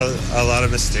a lot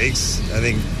of mistakes. I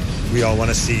think we all want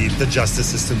to see the justice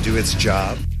system do its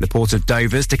job. The Port of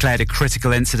Dover's declared a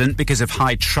critical incident because of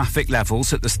high traffic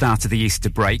levels at the start of the Easter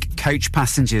break. Coach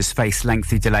passengers face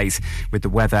lengthy delays, with the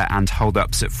weather and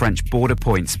hold-ups at French border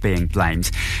points being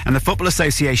blamed. And the Football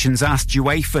Association's asked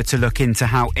UEFA to look into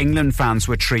how England fans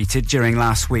were treated during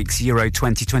last week's Euro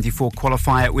 2024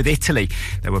 qualifier with Italy.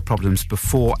 There were problems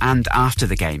before and after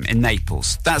the game in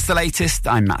Naples. That's the latest.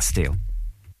 I'm Matt Steele.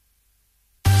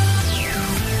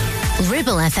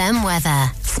 Ribble FM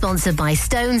weather, sponsored by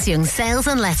Stones Young Sales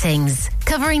and Lettings,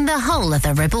 covering the whole of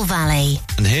the Ribble Valley.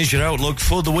 And here's your outlook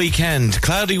for the weekend.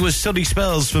 Cloudy with sunny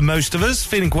spells for most of us,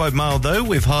 feeling quite mild though,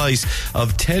 with highs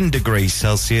of 10 degrees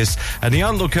Celsius. And the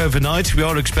outlook overnight, we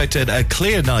are expected a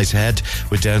clear night ahead.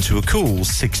 We're down to a cool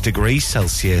 6 degrees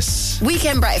Celsius.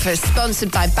 Weekend breakfast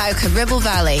sponsored by Bowker Ribble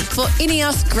Valley for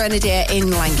Ineos Grenadier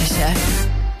in Lancashire.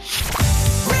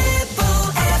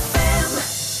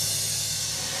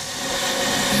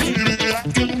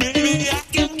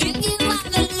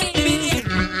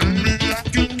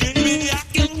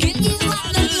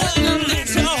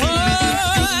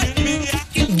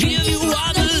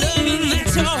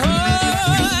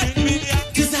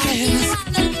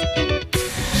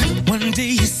 One day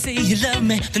you say you love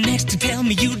me, the next you tell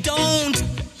me you don't.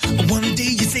 One day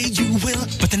you say you will,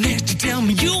 but the next you tell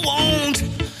me you won't.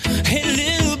 Hey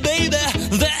little baby,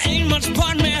 there ain't much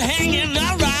point me hanging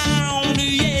around,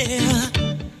 yeah.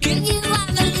 Give you all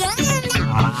the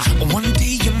love. One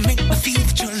day you make me feel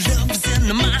that your love is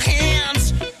in my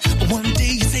hands. One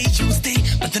day you say you'll stay,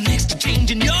 but the next you're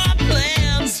changing your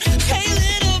plans. Hey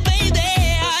little baby,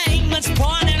 ain't much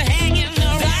point in hanging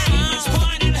around. Ain't much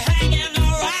point in hanging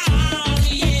around,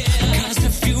 yeah. 'Cause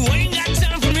if you ain't got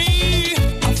time for me,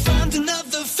 I'll find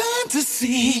another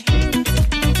fantasy.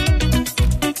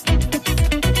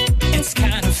 It's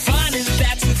kind of funny,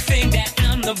 that's the thing, that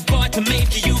I'm the boy to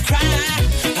make you cry.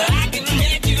 I can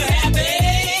make you happy,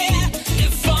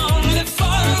 if only for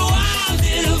a while,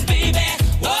 little baby.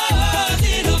 Oh,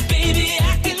 little baby,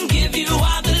 I can give you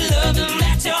all the loving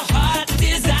that your heart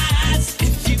desires.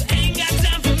 If you ain't got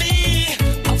time for me,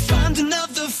 I'll find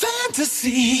another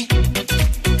fantasy.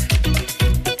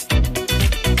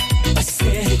 I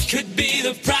said it could be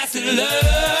the price of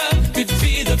love, could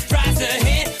be the price of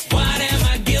hate. What am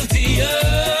I guilty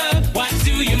of? Why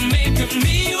do you make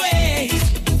me wait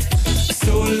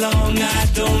so long? I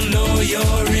don't know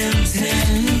your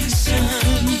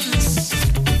intentions.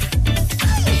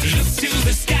 Look to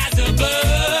the skies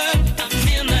above, I'm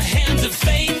in the hands of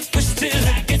fate, but still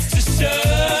I get to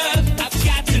shove. I've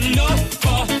got to know,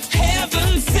 for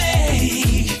heaven's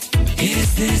sake, is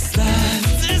this love?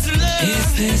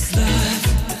 Is this love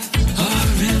or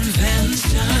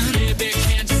invention? Baby,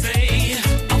 can't you say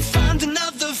I'll find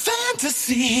another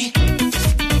fantasy?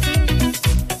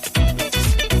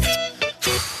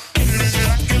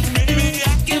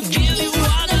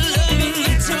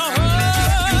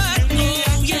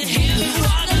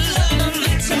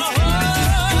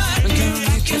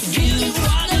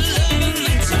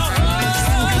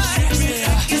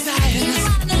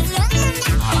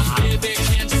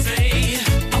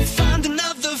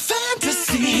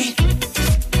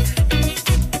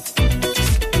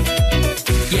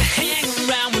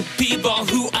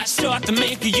 To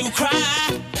make you cry,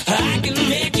 I can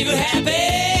make you happy,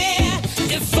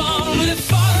 if only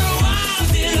for a while,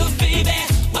 little baby.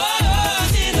 Oh,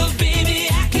 little baby,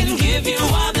 I can give you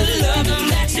all the loving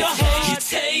that your heart. You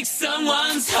take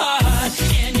someone's heart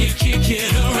and you kick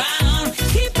it around,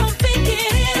 keep on picking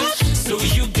it up so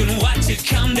you can watch it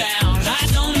come down. I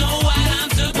don't know what I'm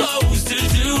supposed to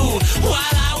do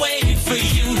while I wait for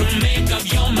you to make up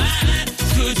your mind.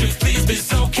 Could you please be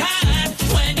so kind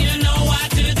when you know what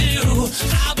to do?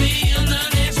 I'll be in the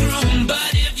next room,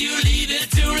 but if you leave it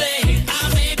too late, I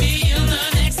may be in the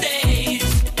next day.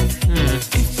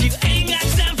 If you ain't got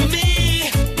time for me,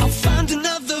 I'll find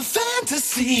another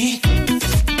fantasy.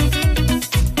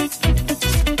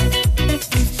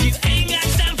 If you ain't got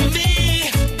time for me,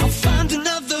 I'll find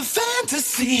another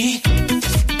fantasy.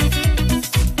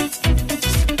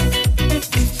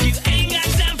 If you ain't got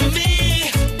time for me,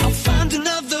 I'll find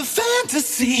another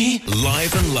fantasy.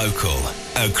 Live and local,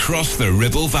 across the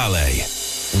Ribble Valley.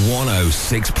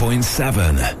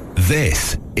 106.7.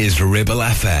 This is Ribble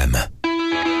FM.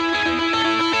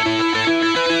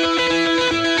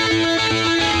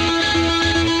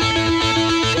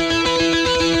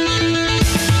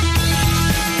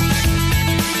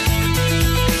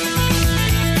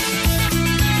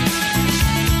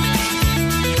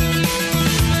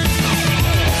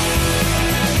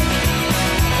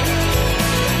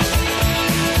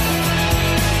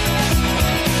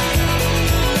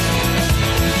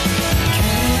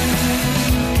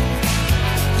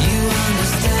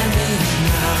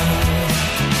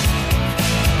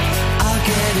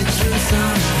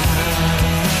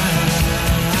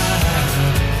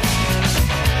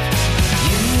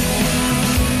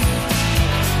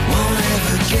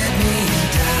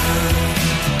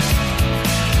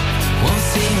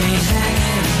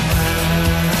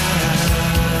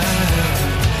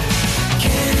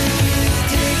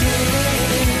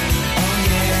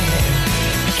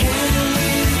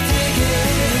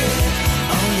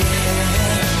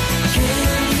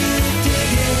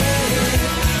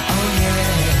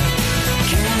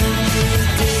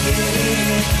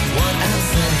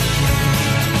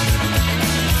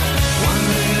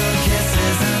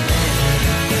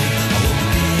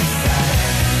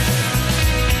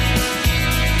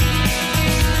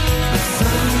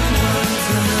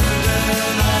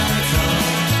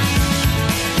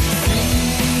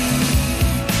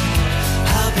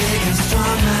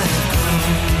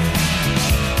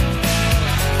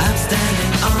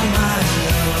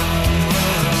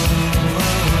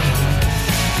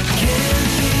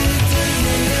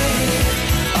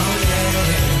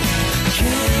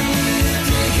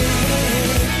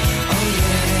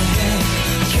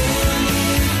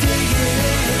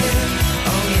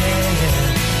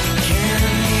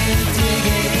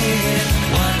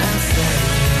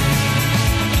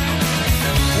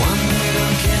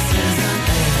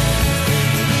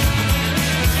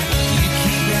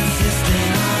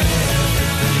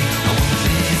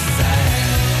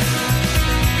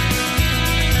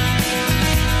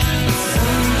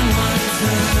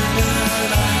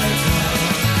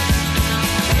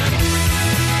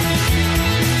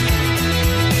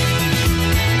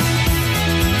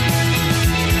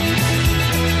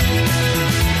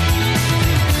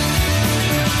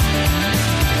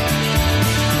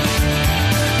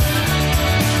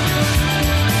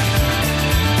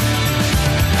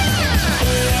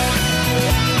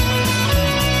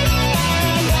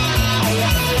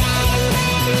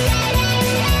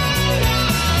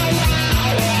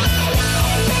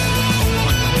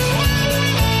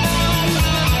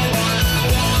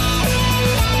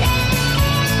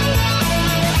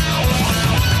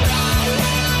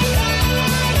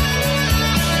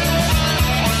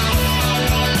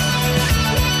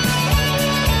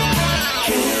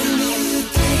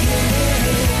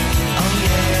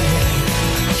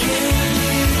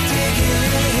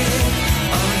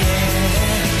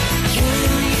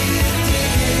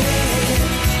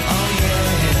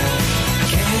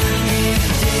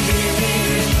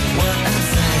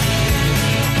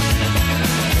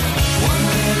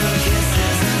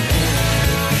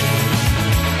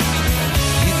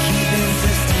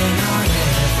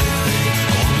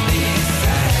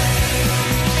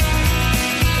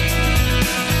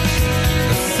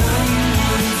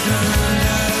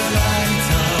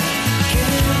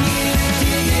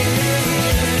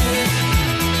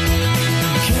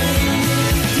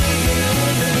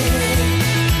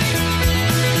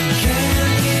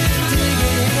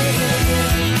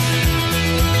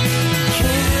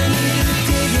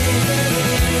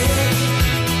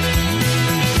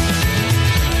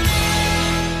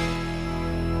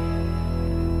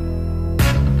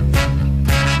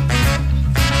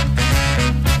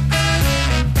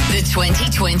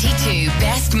 2022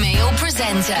 Best Male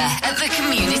Presenter at the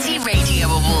Community Radio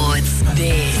Awards.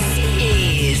 This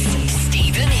is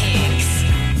Stephen Higgs.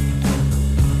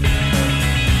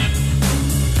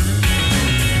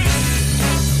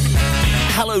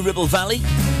 Hello, Ribble Valley.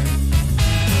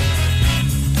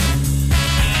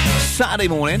 Saturday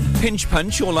morning, pinch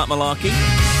punch, all that malarkey.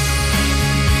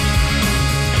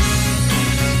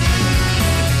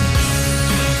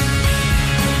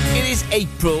 It is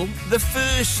April the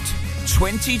 1st,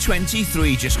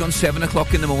 2023, just gone 7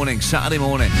 o'clock in the morning, Saturday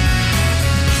morning.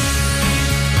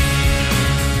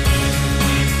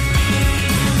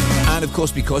 And of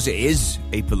course, because it is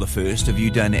April the 1st, have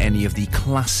you done any of the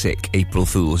classic April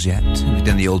Fools yet? Have you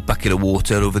done the old bucket of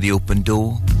water over the open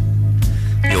door?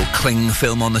 The old cling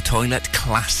film on the toilet?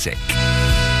 Classic.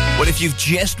 Well, if you've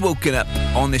just woken up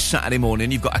on this Saturday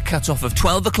morning, you've got a cut-off of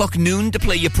 12 o'clock noon to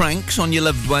play your pranks on your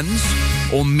loved ones,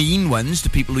 or mean ones to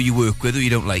people who you work with who you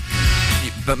don't like.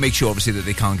 But make sure, obviously, that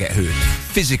they can't get hurt.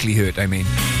 Physically hurt, I mean.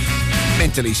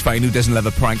 Mentally, he's fine. Who doesn't love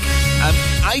a prank?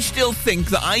 I still think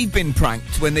that I've been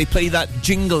pranked when they play that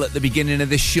jingle at the beginning of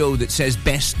this show that says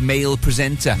Best Male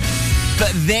Presenter.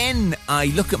 But then I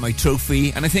look at my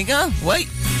trophy and I think, wait.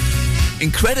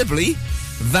 Incredibly,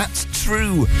 that's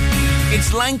true.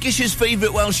 It's Lancashire's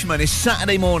favourite Welshman. It's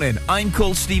Saturday morning. I'm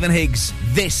called Stephen Higgs.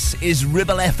 This is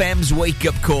Ribble FM's Wake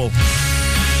Up Call.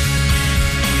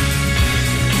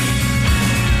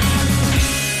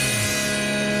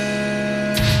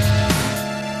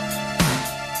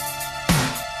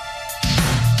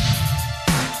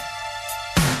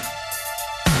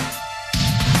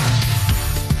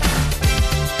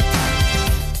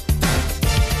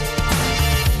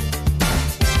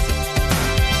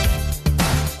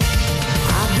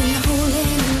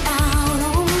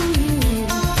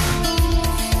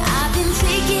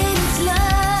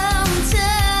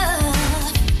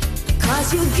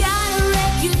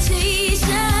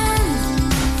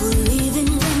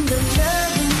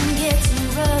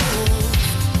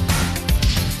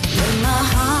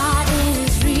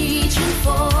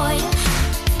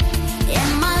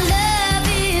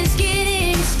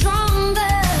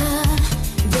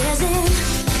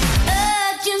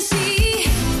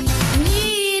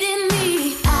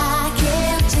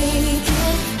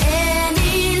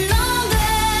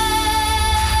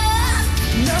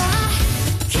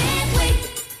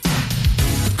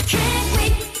 Can't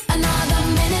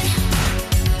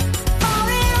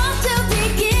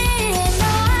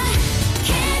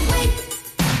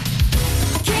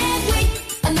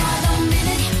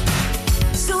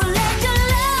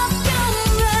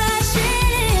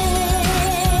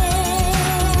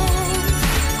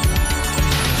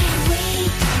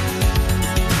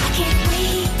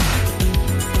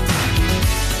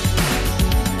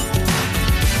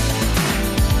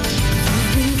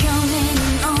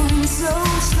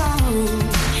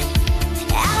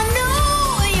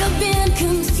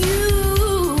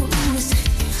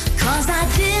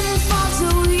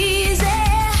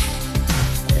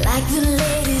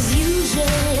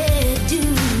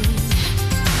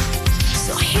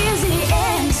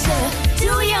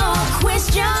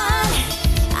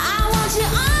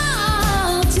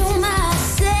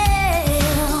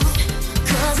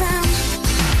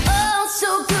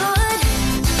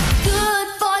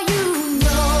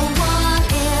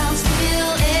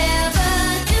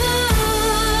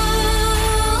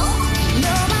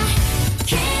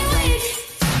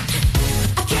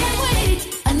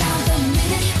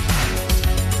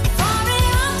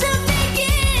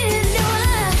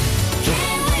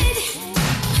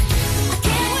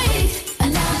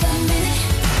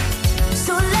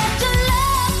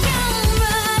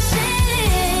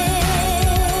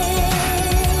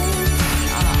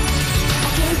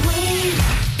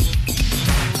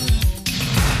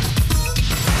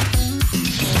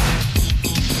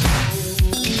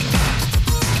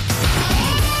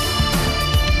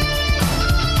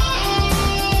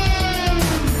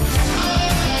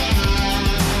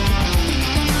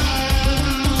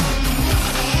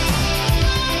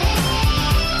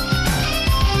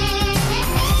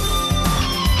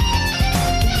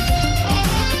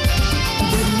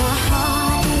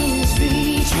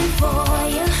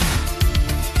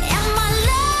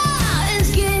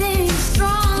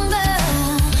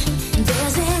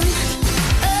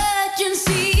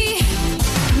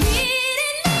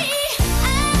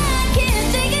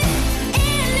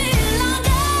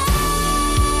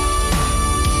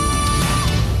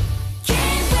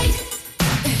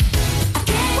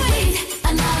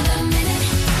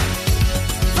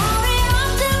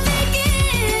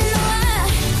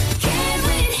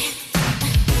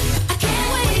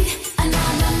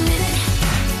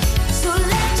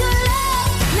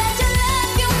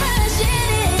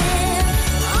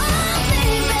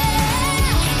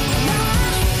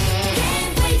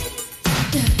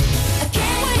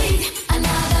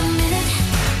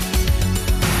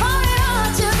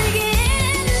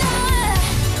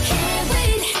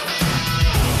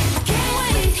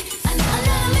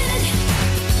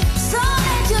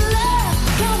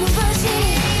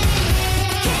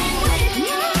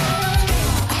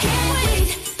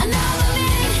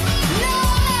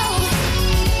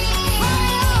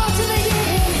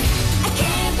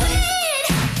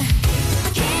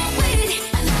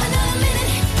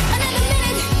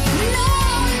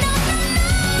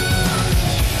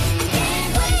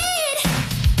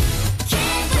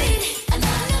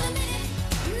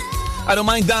I don't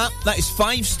mind that. That is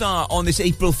 5-star on this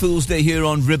April Fool's Day here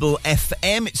on Ribble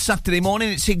FM. It's Saturday morning.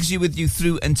 It's Higgsy with you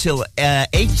through until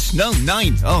 8. No,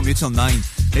 9. Oh, it's on 9.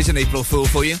 There's an April Fool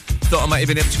for you. Thought I might have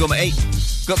been able to go at 8.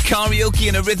 Got karaoke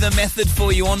and a rhythm method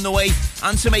for you on the way.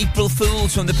 And some April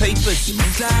Fools from the papers. You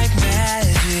move like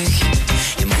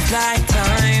magic. You move like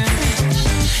time.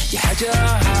 You had your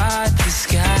heart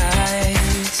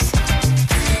disguised.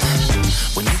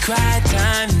 When you cry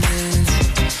diamonds,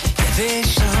 yeah, they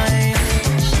shine.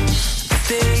 But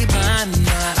they blind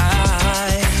my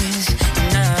eyes.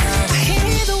 Now I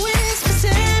hear the whispers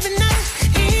every night,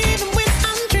 even when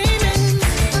I'm dreaming.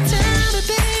 But tell me,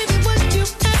 baby, would you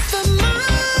ever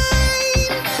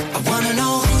mind? I wanna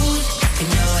know who's in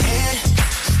your head,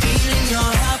 stealing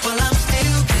your heart while I'm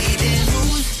still bleeding.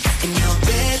 Who's in your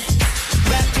bed,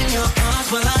 wrapped in your arms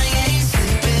while I ain't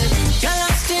sleeping. You're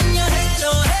lost in your head,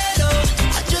 oh, head, oh.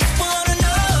 I just wanna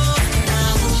know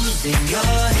now who's in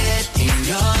your head, in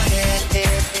your head,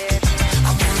 head, head. I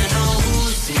wanna know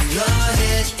who's in your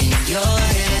head, in your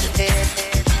head, head,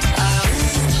 head.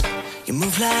 You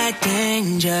move like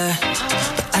danger,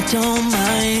 but I don't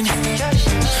mind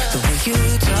the way you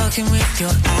talking with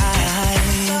your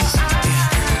eyes.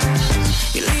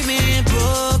 You leave me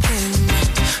broken,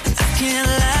 and I can't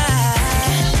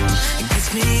lie. It gets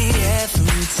me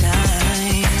every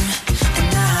time. And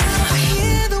now I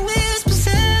hear the whispers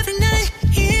every night,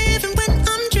 even when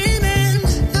I'm dreaming.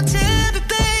 Now tell me,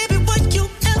 baby, would you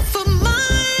ever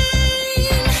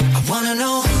mind? I wanna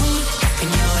know who's in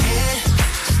your head,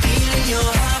 stealing your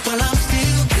heart while I'm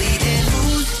still bleeding.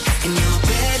 Who's in your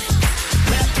bed,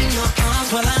 wrapped in your arms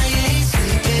while I ain't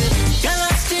sleeping. You're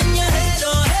lost in your head,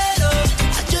 oh, head, oh.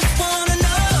 I just wanna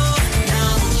know now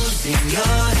who's in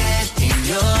your head, in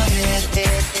your head,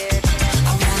 head, head. I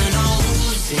wanna know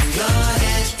who's in your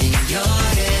head, in your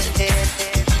head, head,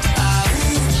 head.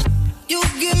 You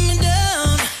get me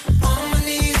down on my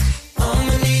knees,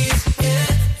 yeah.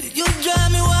 You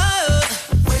drive me wild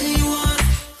when you want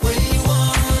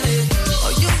it.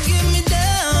 Oh, you get me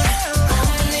down on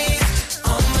my knees,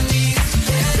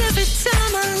 yeah. 'Cause every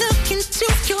time I look into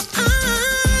your eyes,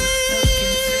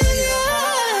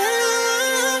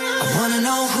 I wanna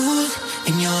know who's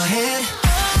in your head,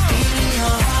 stealing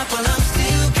your heart while I'm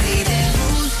still bleeding.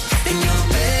 Who's in your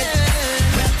bed,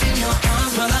 wrapped in your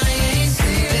arms while I ain't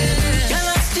sleeping. You're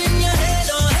lost in your head,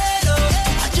 oh, head,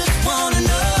 oh. I just wanna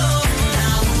know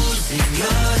now who's in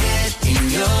your head, in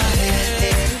your head,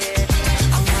 head, head.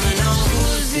 I wanna know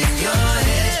who's in your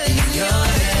head, in your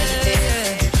head, head.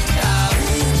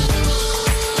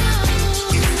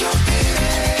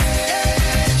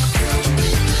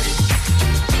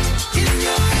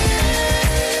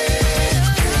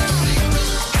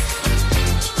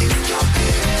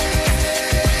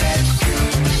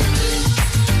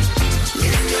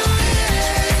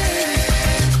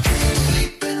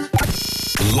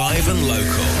 Live and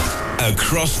local.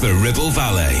 Across the Ribble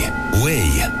Valley.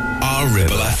 We are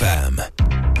Ribble FM.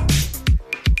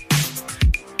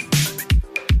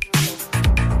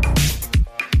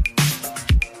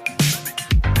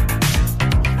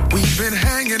 We've been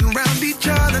hanging around each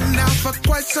other now for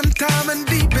quite some time, and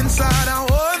deep inside I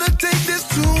wanna take this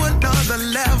to another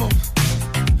level.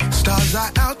 Stars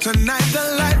are out tonight,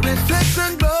 the light reflects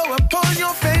and glow upon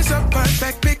your face. A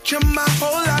perfect picture, my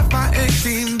whole life I ain't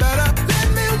seen better. Let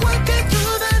me work it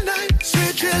through the night,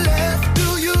 switch your left, do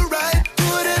you right,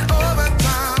 put it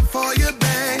overtime for you,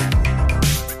 babe.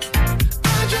 I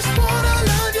just wanna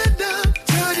love you down,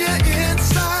 turn you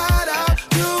inside out,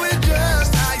 do it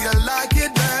just how you like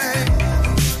it, babe.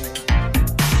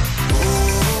 Oh,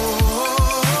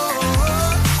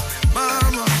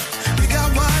 mama, you got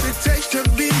what it takes to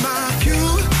be my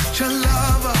future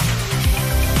lover.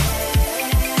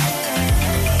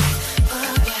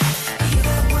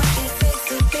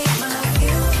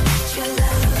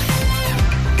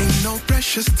 Ain't no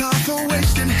precious time for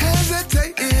wasting,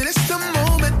 hesitating. It's the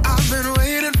moment I've been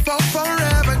waiting for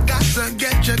forever. Got to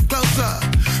get you closer.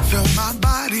 Feel my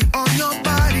body on your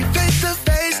body, face to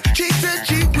face, cheek to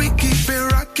cheek. We keep it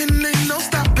rocking, ain't no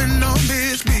stopping on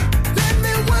this beat. Let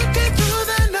me work it through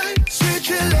the night, switch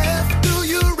your left, do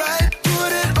you right,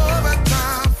 put it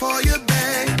overtime for you,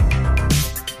 babe.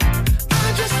 I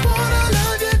just wanna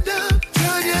love you down,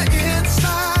 turn you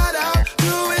inside out,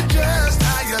 do it just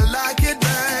how you like it,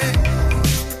 babe.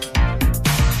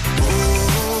 Oh,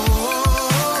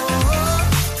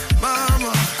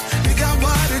 mama, you got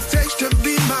what it takes to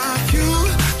be my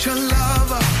future lover.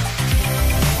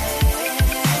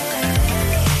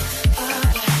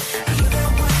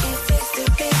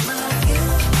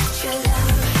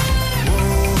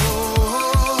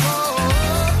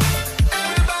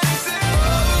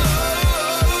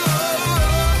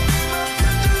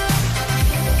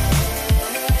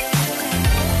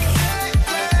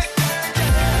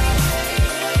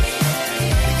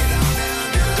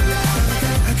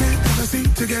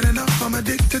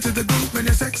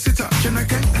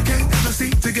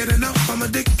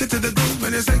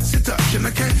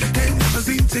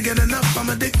 to get enough. I'm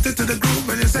addicted to the groove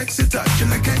and your sexy touch,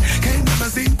 and I can't never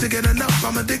seem to get enough.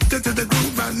 I'm addicted to the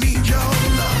groove. I need your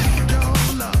love,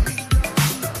 your love.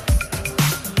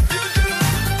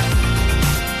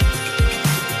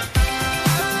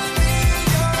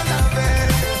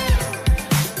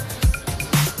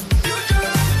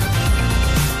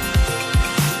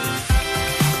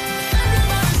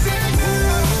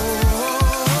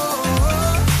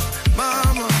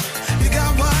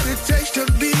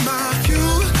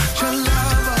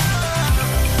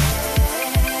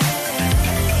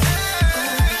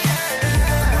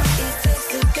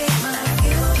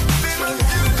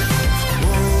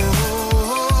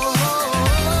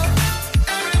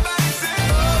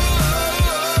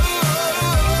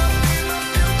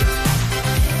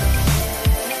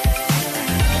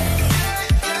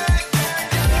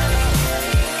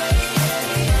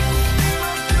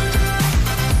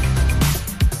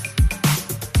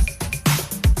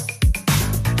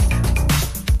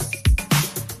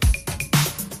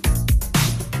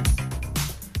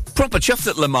 Proper chuffed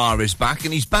that Lamar is back,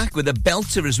 and he's back with a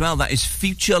belter as well. That is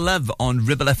Future Love on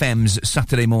Ribble FM's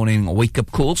Saturday morning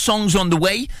wake-up call. Songs on the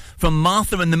way from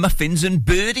Martha and the Muffins and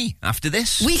Birdie after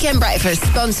this. Weekend Breakfast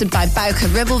sponsored by Bowker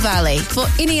Ribble Valley for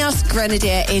Ineos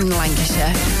Grenadier in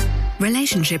Lancashire.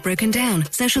 Relationship broken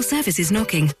down. Social services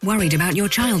knocking. Worried about your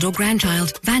child or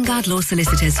grandchild. Vanguard Law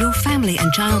Solicitors, your family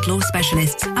and child law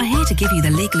specialists, are here to give you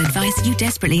the legal advice you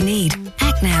desperately need.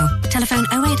 Act now. Telephone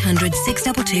 0800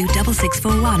 622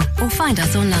 6641 or find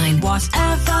us online.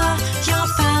 Whatever your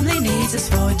family needs us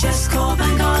for, just call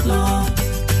Vanguard Law.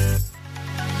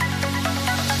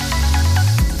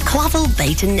 Clavel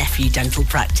Bait and Nephew Dental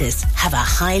Practice have a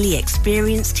highly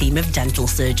experienced team of dental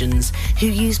surgeons who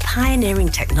use pioneering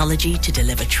technology to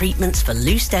deliver treatments for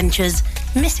loose dentures,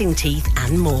 missing teeth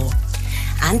and more.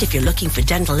 And if you're looking for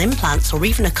dental implants or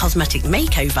even a cosmetic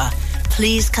makeover,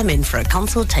 please come in for a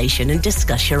consultation and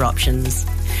discuss your options.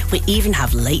 We even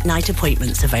have late night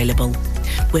appointments available.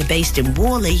 We're based in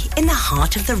Worley in the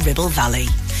heart of the Ribble Valley.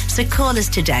 So call us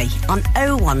today on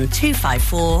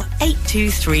 01254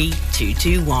 823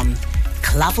 221.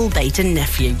 Clavel Bait and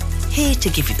Nephew, here to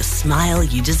give you the smile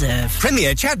you deserve.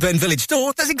 Premier Chadburn Village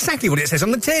Store does exactly what it says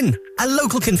on the tin. A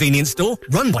local convenience store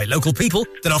run by local people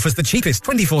that offers the cheapest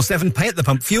 24/7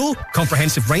 pay-at-the-pump fuel,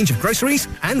 comprehensive range of groceries,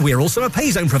 and we're also a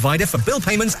pay zone provider for bill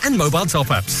payments and mobile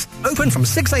top-ups. Open from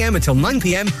 6 a.m. until 9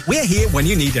 p.m. We're here when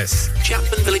you need us.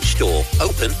 Chapman Village Store,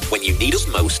 open when you need us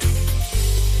most.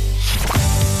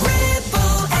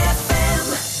 Ribble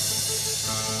FM.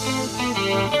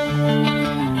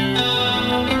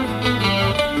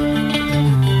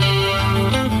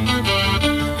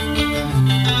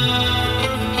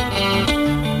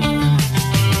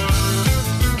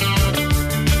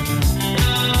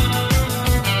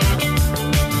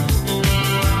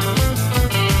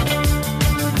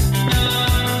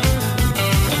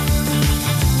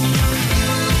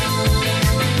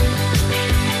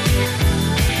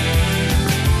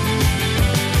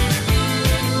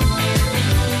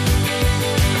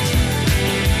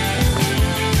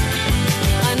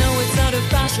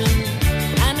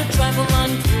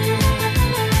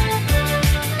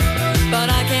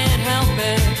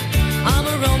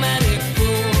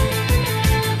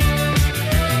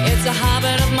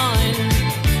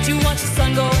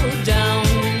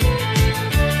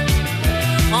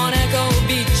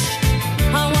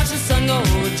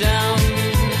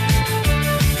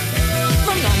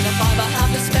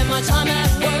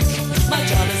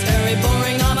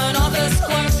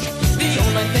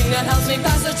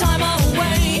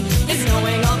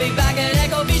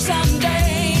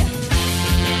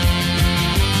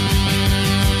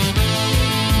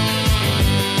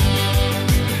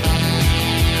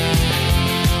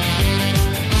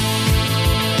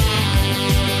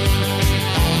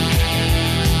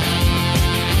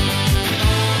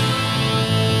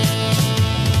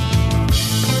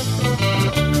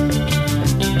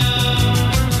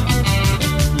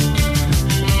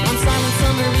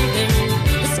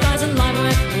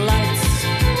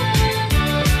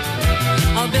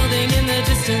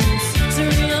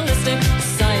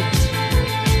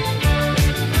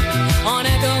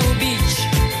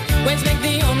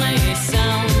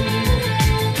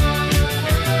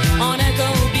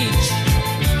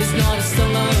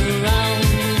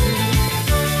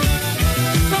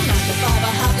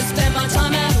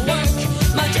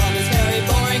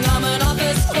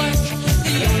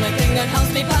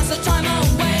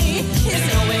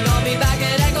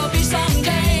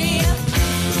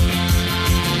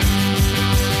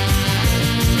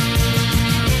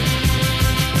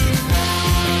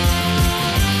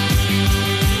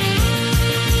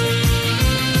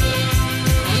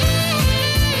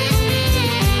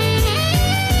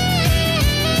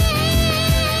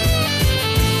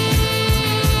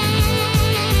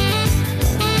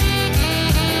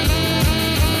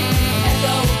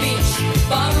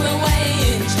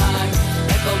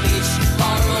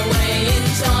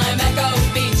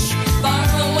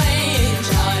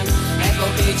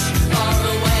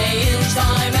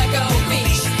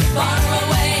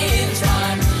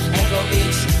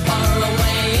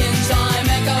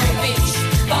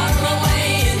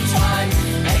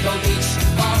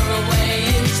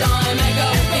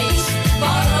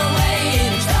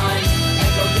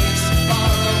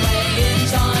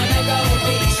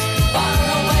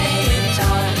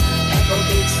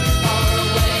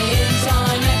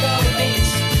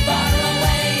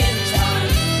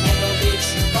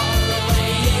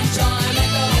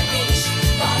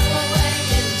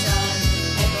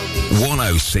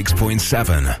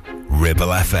 106.7 Ribble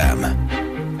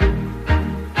FM.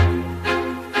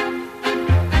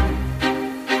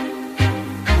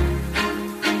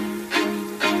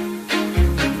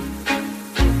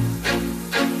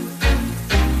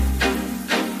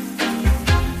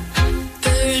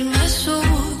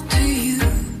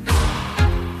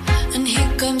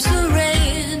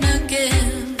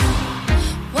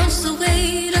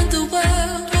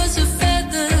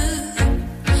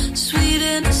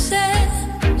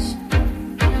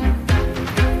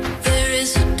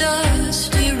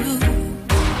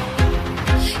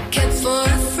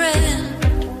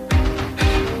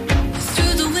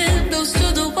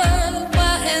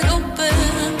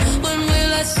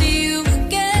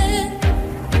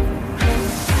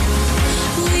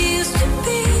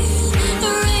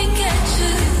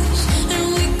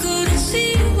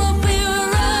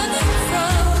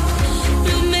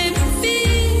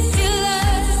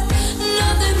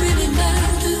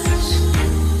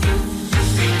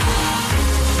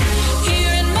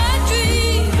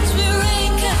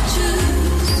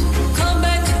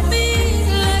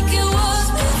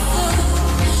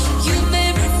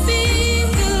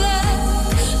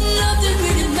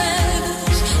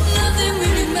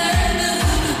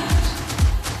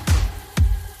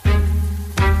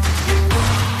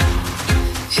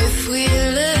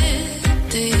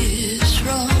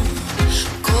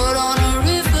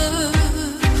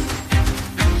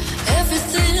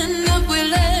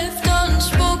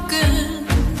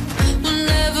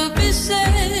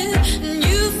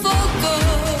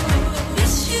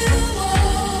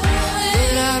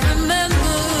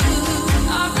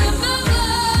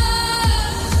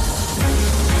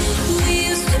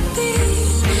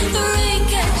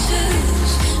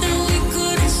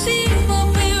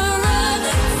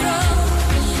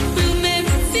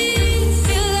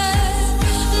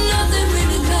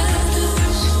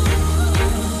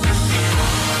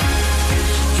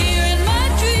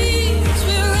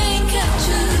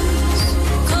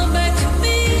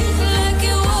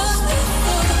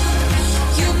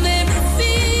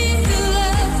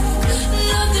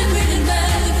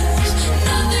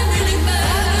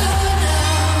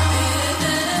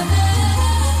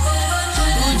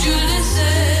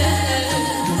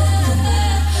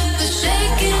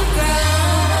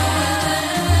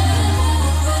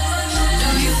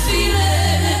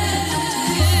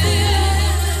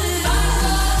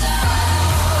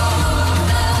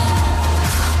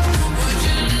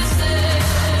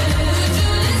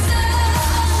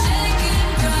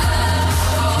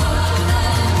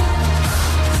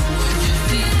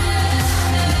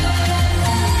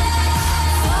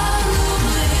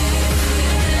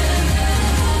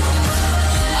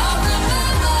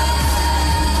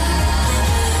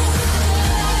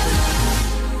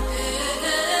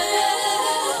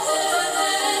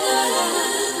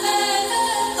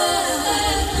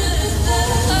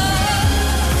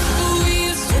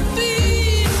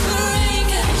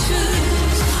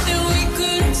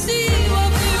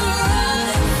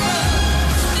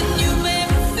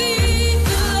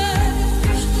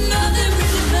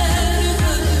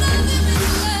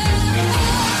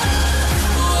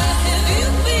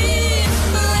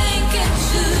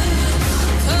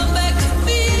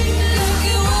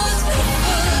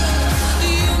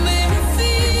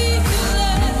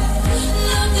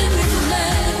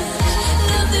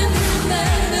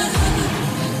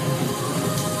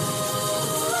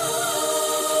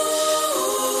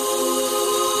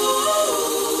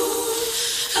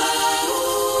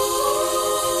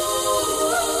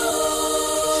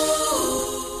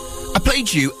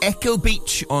 You Echo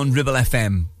Beach on Ribble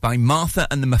FM by Martha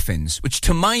and the Muffins, which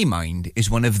to my mind is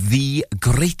one of the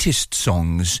greatest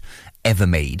songs ever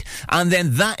made. And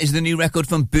then that is the new record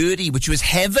from Birdie, which was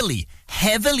heavily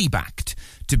backed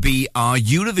to be our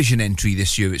Eurovision entry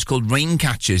this year. It's called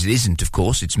Raincatchers. It isn't, of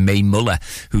course. It's May Muller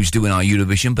who's doing our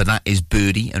Eurovision, but that is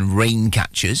Birdie and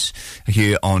Raincatchers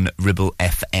here on Ribble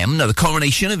FM. Now, the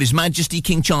coronation of His Majesty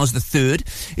King Charles III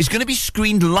is going to be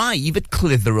screened live at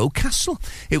Clitheroe Castle.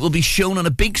 It will be shown on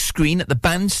a big screen at the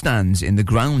bandstands in the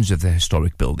grounds of the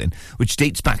historic building, which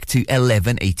dates back to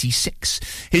 1186.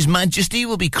 His Majesty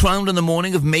will be crowned on the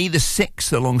morning of May the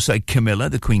 6th alongside Camilla,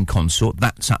 the Queen Consort.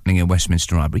 That's happening in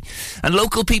Westminster Abbey. And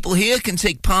local people here can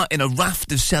take part in a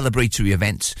raft of celebratory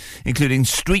events, including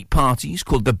street parties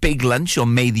called the Big Lunch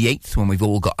on May the 8th, when we've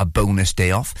all got a bonus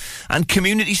day off, and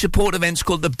community support events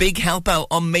called the Big Help Out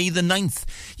on May the 9th.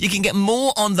 You can get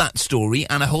more on that story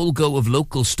and a whole go of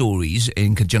local stories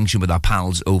in conjunction with our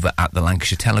pals over at the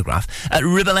Lancashire Telegraph at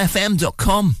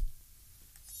ribblefm.com.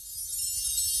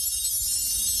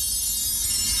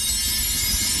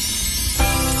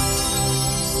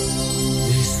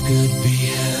 This could be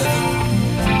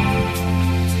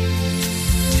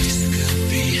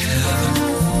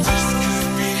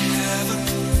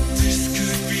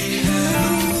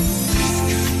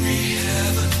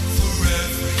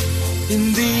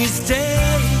In these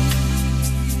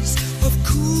days of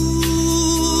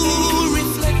cool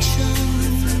reflection,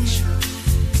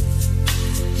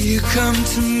 you come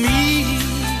to me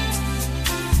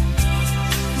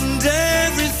and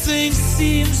everything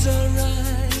seems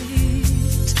alright.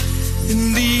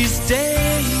 In these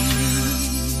days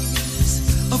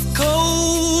of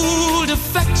cold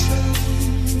affection,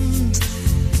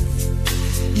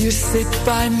 you sit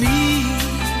by me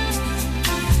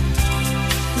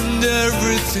and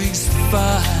everything's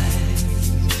fine.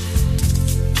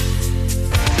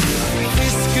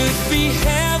 This could be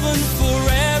heaven for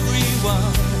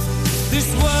everyone. This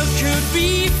world could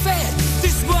be fair.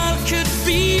 This world could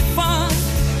be fun.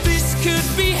 This could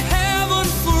be heaven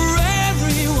for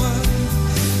everyone.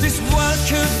 This world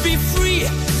could be free.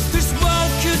 This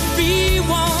world could be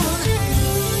one.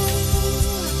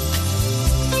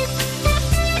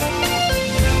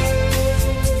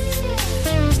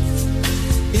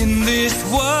 In this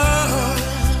world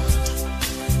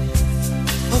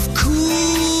of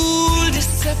cool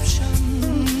deception,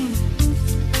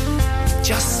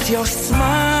 just your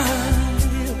smile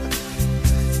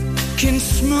can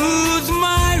smooth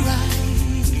my ride.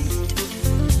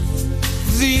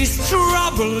 These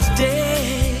troubled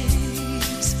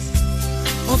days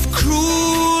of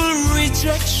cruel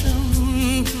rejection,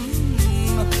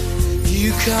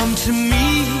 you come to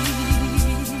me,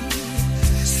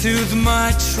 soothe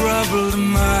my troubled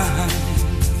mind.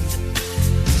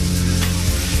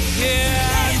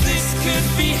 Yeah, this could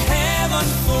be heaven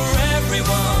for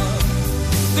everyone.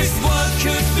 This world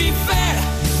could be fair.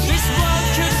 This world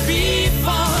could be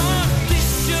fun. This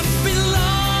should be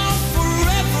love for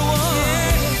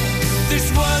everyone. This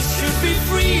world should be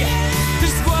free.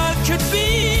 This world could be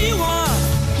one.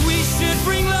 We should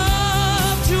bring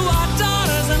love to our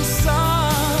daughters and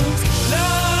sons.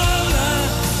 Love, love,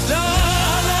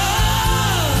 love,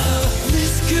 love.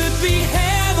 This could be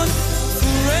heaven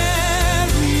for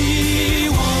everyone.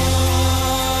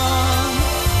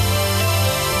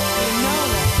 You know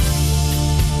that.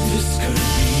 This could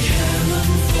be heaven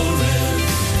for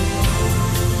everyone.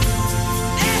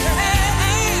 Yeah.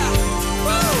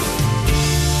 Woo.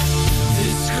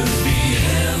 This could be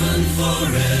heaven for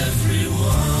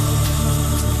everyone.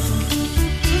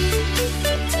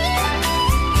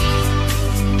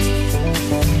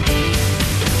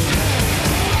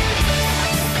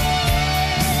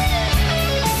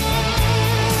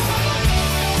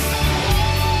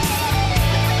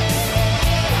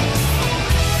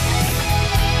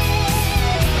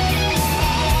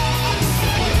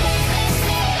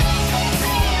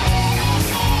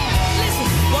 Listen,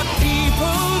 what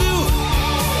people do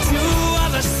to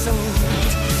other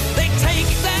souls, they take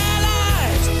their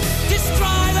lives,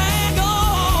 destroy their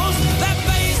goals, their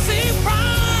basic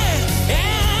pride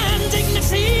and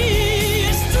dignity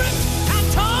is stripped and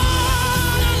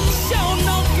torn and show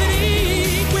no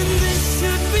pity, when this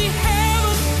should be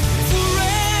heaven for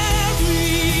everyone.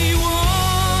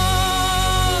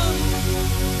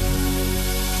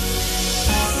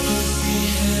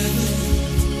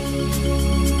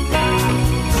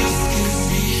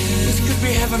 This could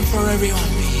be heaven for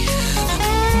everyone.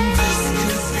 This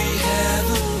could be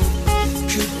heaven.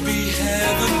 Could be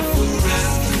heaven for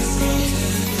everyone.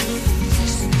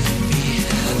 This could be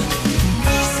heaven.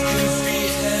 This could be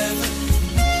heaven.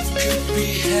 Could be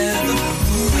heaven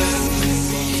for everyone.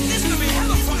 This could be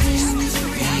heaven for everyone. This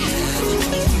could be heaven.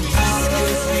 This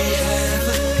could be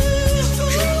heaven.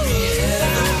 Could be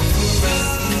heaven for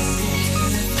everyone. This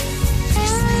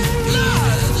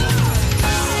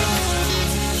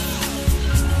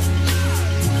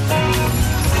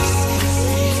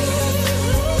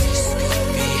could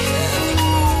be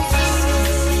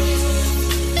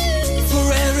for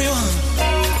everyone.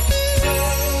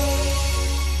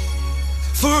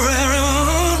 For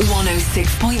everyone.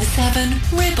 106.7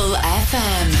 Ribble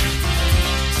FM.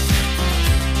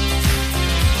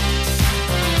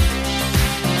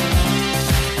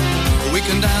 We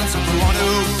can dance if we want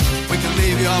to. We can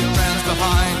leave your friends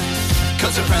behind.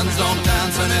 'Cause your friends don't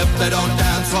dance, and if they don't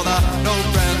dance, well, they're no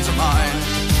friends of mine.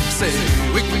 See,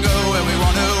 we can go where we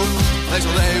want to, place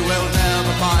where they will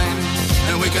never find.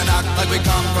 And we can act like we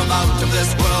come from out of this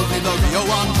world, leave the real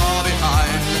one far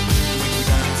behind. We can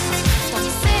dance.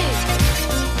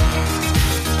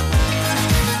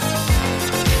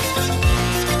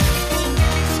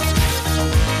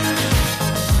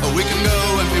 We can go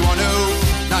if we want to.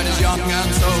 Night is young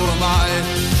and so am I.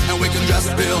 And we can dress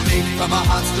real neat beat, from our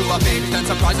hearts to our feet, and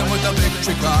surprise them with a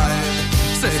victory cry.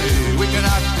 Say, we can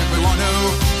act if we want to,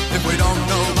 if we don't,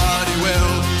 nobody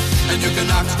will. And you can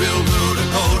act real rude and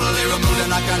totally removed, and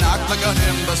I can act like an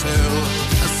imbecile.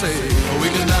 I say,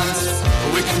 we can dance,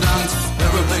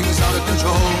 everything's out of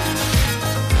control.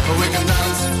 We can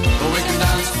dance,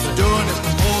 we're doing it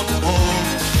from pole to pole.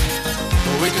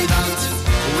 We can dance,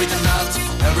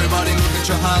 everybody look at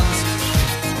your hands.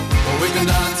 We can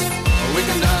dance,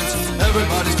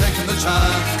 everybody's taking the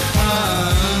chance.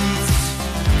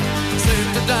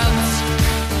 Safe to dance,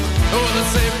 oh it's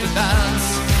safe to dance.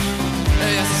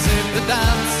 Yes, it's safe to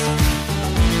dance.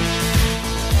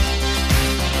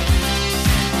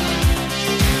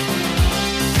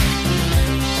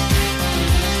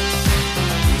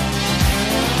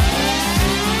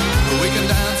 We can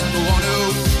dance if we want to.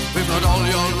 We've got all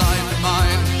your life in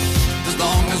mind. As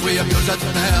long as we abuse it,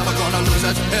 never gonna lose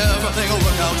it. Everything will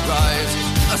work out right.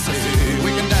 I say we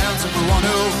can dance if we want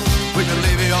to. We can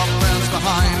leave your friends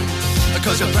behind.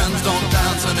 Because your friends don't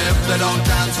dance, and if they don't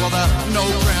dance, well they're no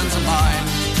friends of mine.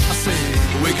 I say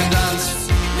we can dance,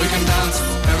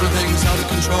 everything's out of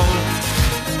control.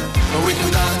 But we can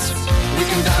dance, we're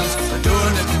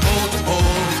doing it from pole to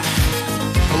pole.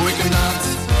 But we can dance,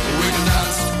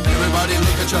 everybody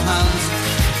look at your hands.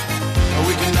 But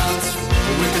we can dance,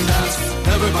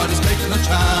 everybody's taking a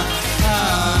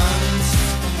chance.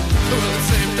 Well, it's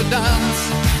safe to dance,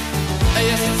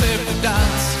 yes it's safe to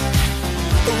dance.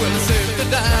 Well, it's safe to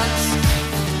dance,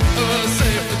 well it's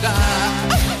safe to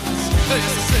dance. Yes,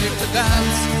 it's safe to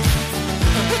dance,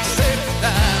 it's safe to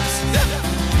dance.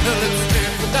 Well, it's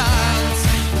safe to dance,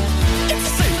 it's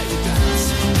safe to dance.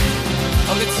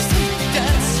 Oh, it's a safe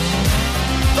dance.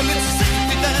 Oh, it's a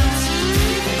safe dance.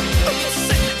 Oh, it's a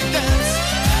safe dance.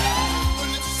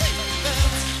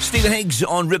 Stephen Higgs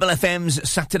on Ribble FM's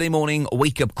Saturday morning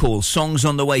wake-up call. Songs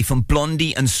on the way from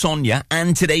Blondie and Sonia,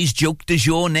 and today's joke du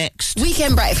jour next.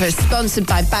 Weekend Breakfast sponsored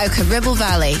by Bowker Ribble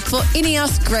Valley for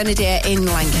Ineos Grenadier in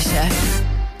Lancashire.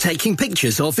 Taking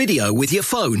pictures or video with your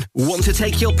phone? Want to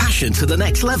take your passion to the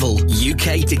next level?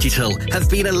 UK Digital have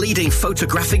been a leading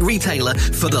photographic retailer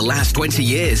for the last 20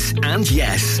 years. And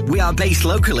yes, we are based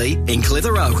locally in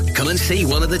Clitheroe. Come and see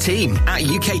one of the team at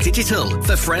UK Digital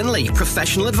for friendly,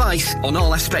 professional advice on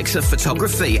all aspects of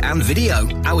photography and video.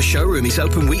 Our showroom is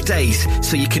open weekdays,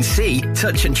 so you can see,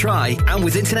 touch and try. And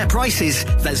with internet prices,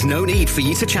 there's no need for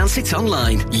you to chance it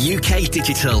online. UK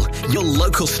Digital, your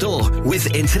local store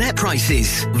with internet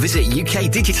prices. Visit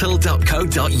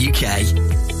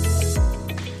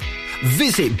ukdigital.co.uk.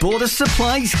 Visit Border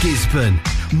Supplies Gisborne.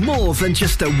 More than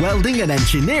just a welding and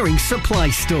engineering supply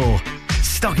store.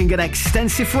 Stocking an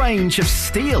extensive range of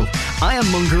steel,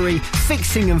 ironmongery,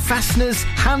 fixing and fasteners,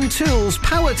 hand tools,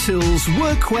 power tools,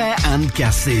 workwear and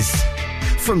gases.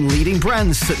 From leading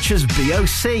brands such as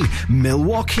BOC,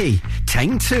 Milwaukee,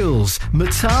 Tang Tools,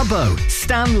 Metabo,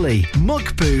 Stanley,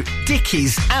 Muckboot,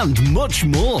 Dickies and much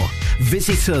more.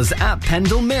 Visit us at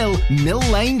Pendle Mill, Mill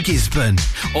Lane, Gisborne,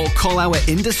 or call our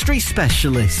industry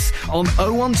specialists on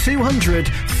 01200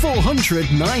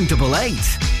 400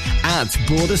 988. At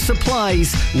Border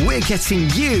Supplies, we're getting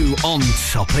you on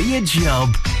top of your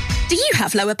job. Do you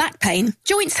have lower back pain,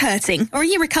 joints hurting, or are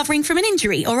you recovering from an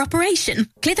injury or operation?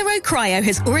 Clitheroe Cryo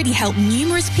has already helped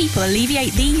numerous people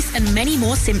alleviate these and many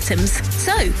more symptoms.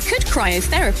 So, could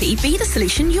cryotherapy be the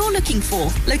solution you're looking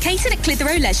for? Located at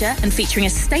Clitheroe Leisure and featuring a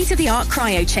state-of-the-art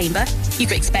cryo chamber, you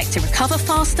could expect to recover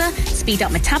faster, speed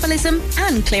up metabolism,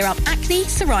 and clear up acne,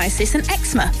 psoriasis, and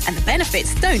eczema. And the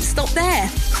benefits don't stop there.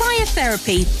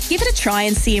 Cryotherapy. Give it a try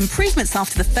and see improvements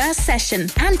after the first session,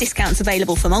 and discounts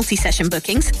available for multi-session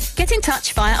bookings. Get in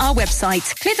touch via our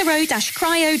website,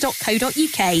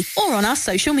 clitheroe-cryo.co.uk, or on our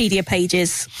social media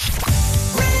pages.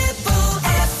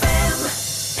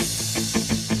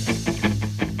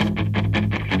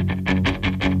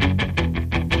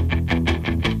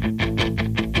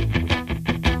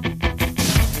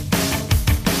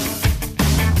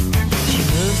 She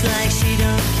moves like she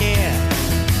don't care.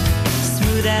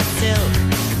 Smooth as silk,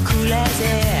 cool as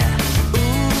air.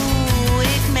 Ooh,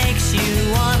 it makes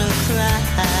you wanna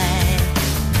cry.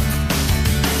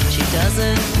 She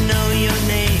doesn't know your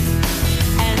name,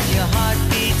 and your heart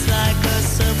beats like a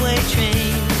subway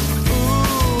train.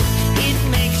 Ooh, it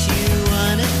makes you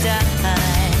wanna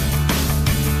die.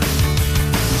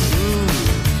 Ooh,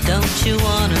 don't you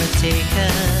wanna take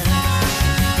her?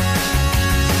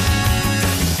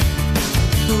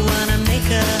 Wanna make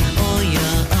her all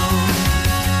your own.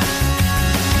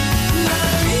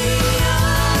 Maria,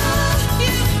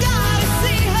 you've gotta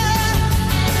see her.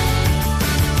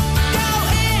 Go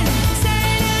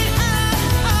insane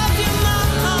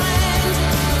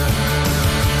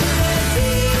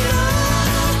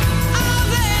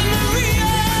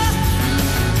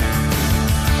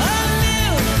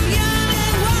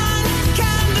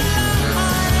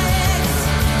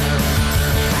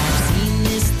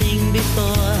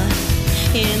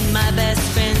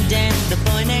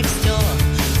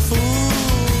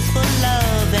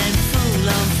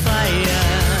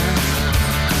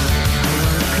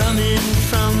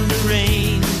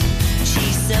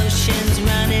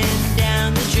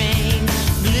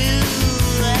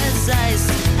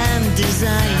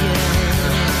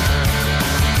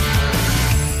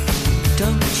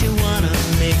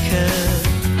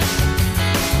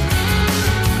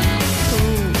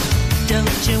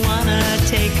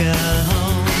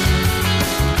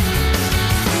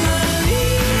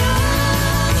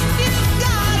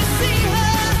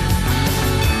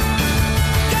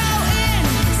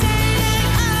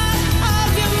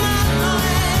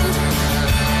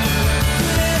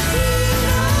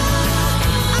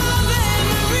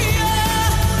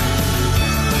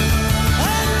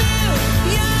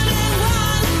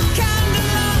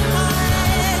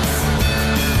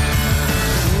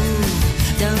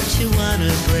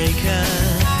breaker.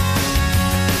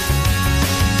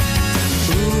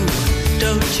 Ooh,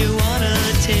 don't you wanna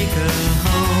take her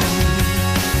home?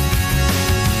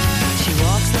 She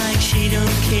walks like she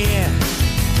don't care,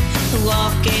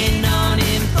 walking on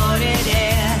imported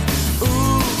air.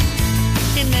 Ooh,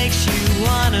 it makes you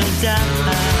wanna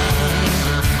die.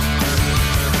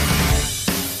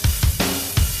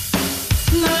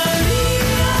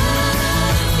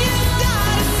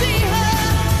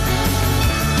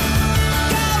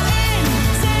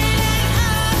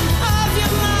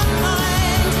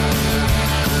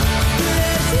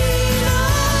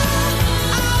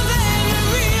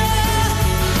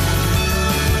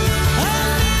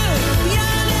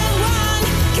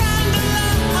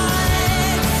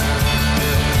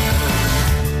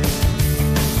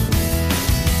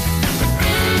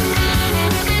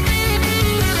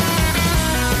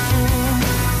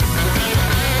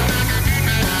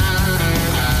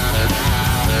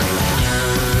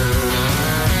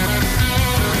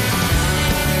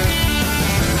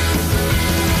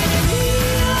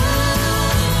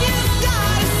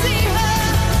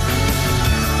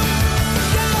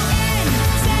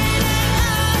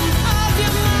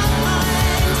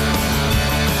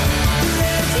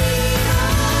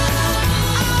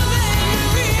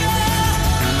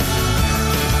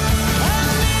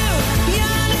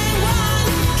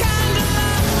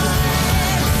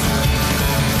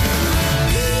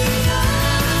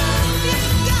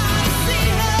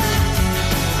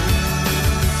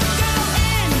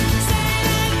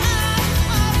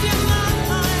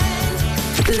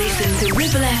 Listen to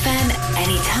Ribble FM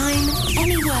anytime,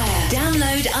 anywhere.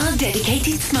 Download our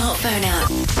dedicated smartphone app.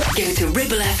 Go to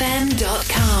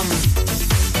ribblefm.com.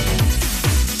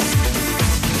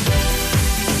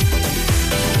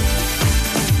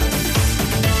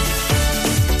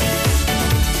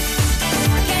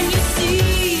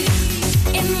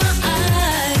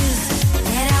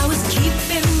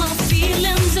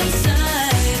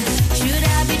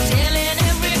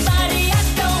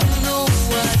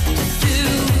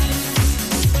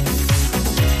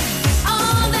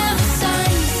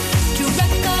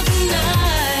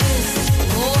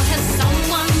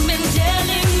 Someone been telling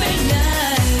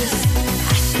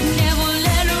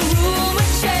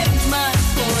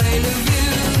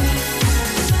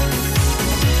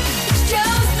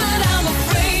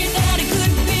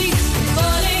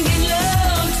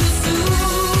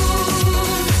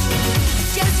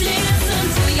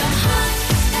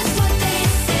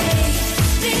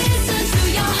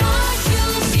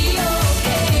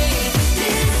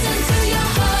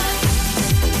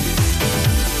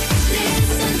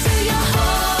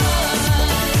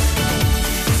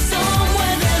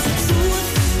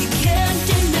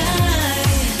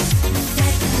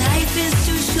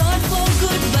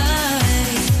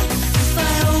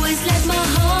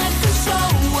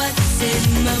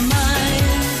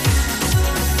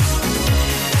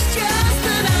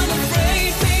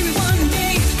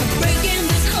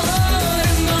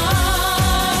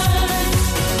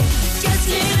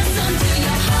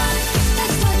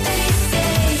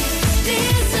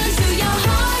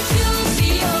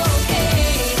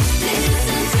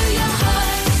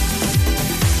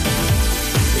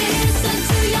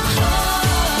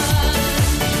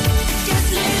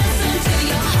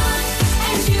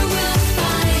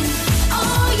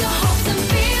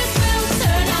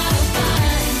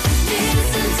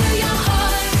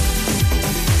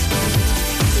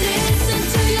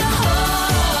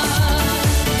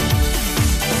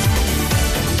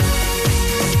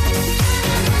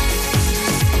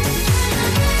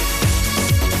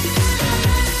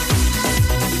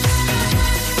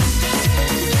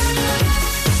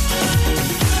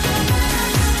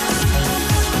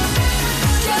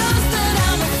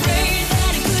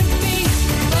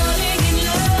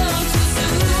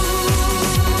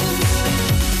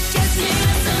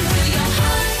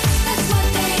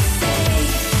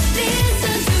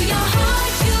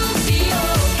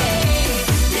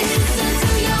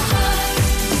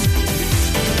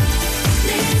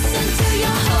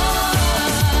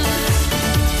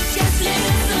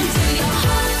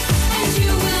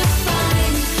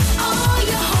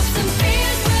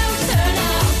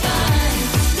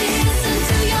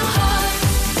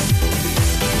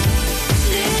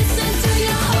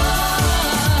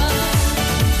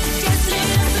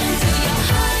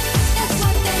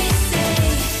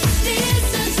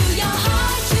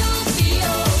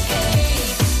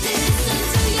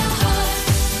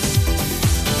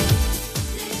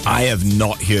I have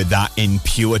not heard that in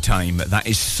pure time. That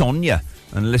is Sonia.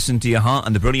 And Listen to Your Heart,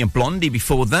 and the brilliant Blondie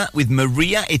before that with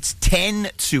Maria. It's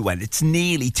it's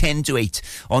nearly 10 to 8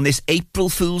 on this April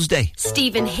Fool's Day.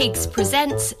 Stephen Higgs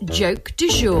presents Joke du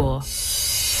Jour.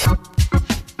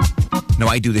 Now,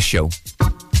 I do the show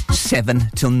 7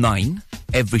 till 9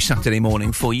 every Saturday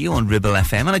morning for you on Ribble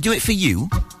FM, and I do it for you,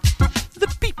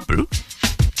 the people.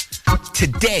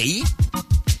 Today,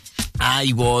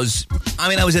 I was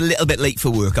a little bit late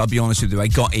for work, I'll be honest with you. I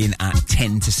got in at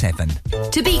 10 to 7.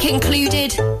 To be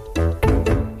concluded.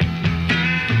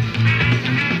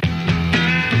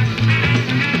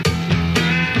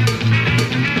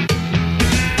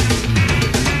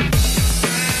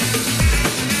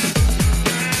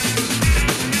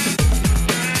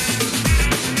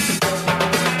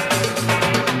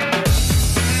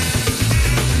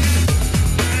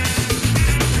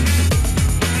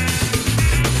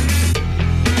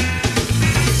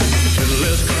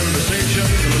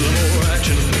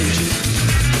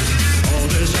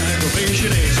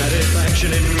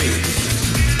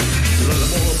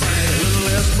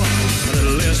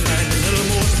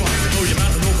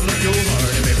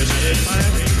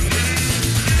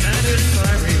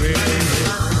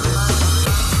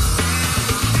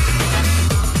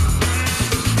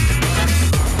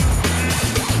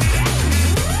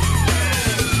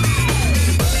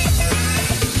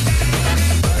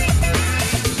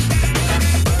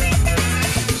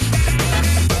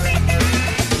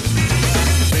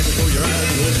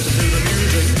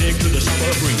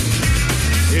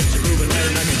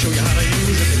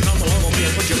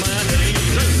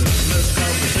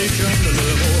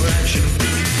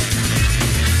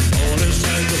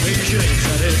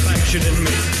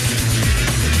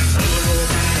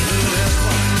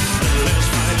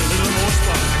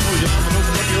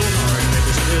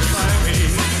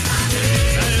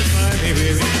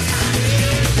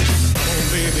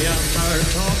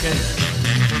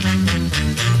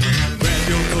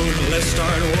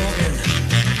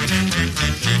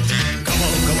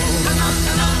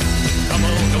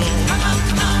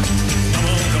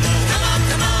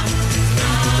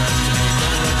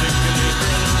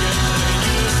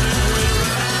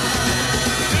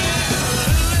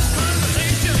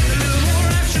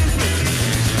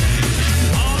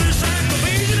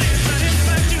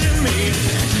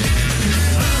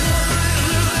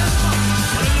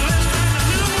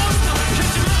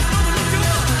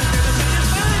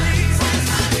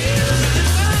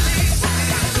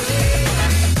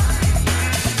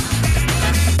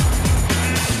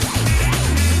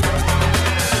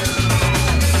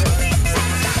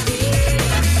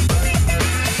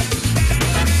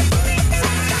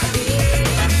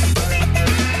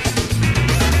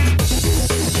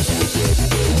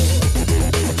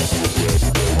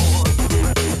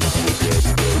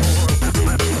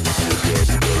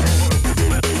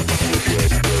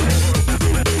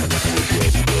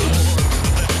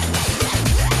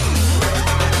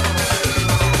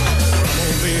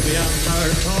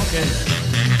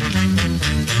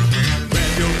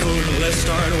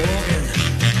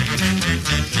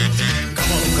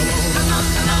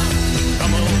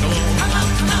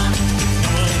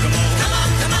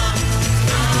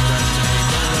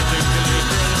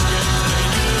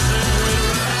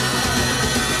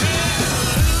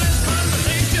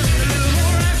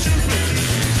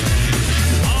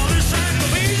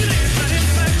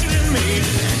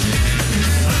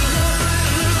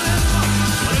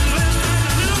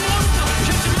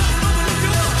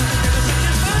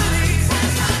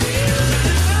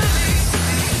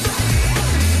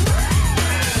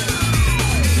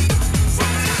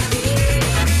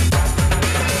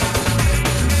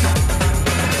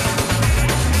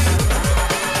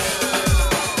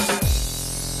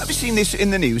 This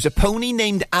in the news, a pony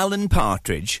named Alan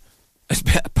Partridge.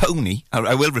 A pony?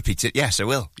 I will repeat it. Yes, I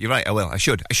will. You're right, I will. I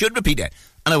should repeat it,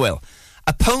 and I will.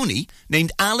 A pony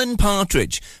named Alan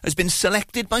Partridge has been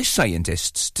selected by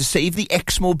scientists to save the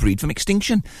Exmoor breed from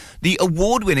extinction. The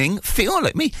award-winning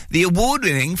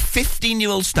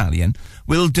 15-year-old stallion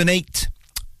will donate...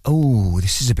 Oh,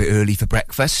 this is a bit early for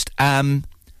breakfast.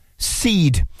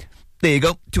 Seed. There you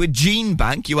go, to a gene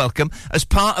bank, you're welcome, as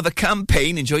part of a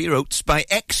campaign, enjoy your oats, by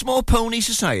Exmoor Pony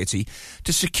Society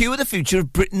to secure the future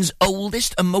of Britain's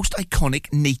oldest and most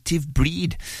iconic native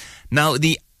breed. Now,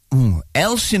 the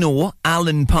Elsinore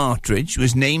Alan Partridge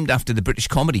was named after the British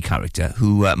comedy character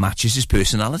who matches his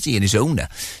personality, and his owner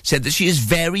said that she is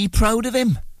very proud of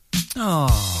him. Oh.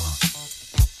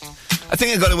 I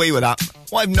think I got away with that.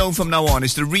 What I've known from now on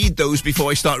is to read those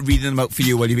before I start reading them out for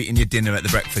you while you're eating your dinner at the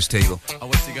breakfast table. Oh,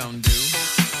 what you gonna do?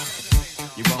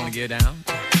 You wanna get down?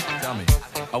 Tell me.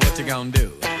 Oh, what you gonna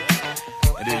do?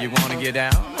 Do you wanna get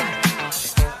down?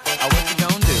 What you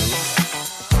gonna do?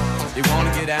 You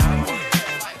wanna get down?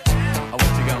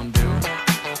 What you gonna do?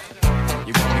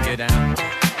 You wanna get down?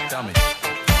 Tell me.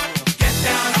 Get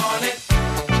down on it.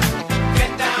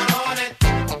 Get down on it.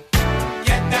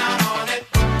 Get down on it.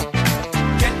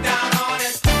 Get down on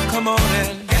it. Come on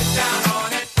in. Get down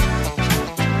on it.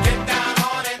 Get down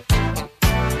on it.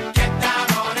 Get down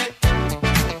on it.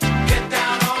 Get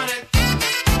down on it.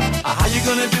 How you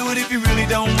gonna do it if you really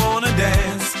don't wanna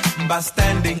dance? By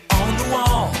standing on the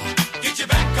wall. Get your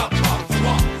back up off the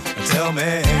wall. Tell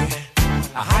me,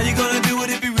 how you gonna do it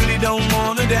if you really don't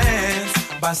wanna dance?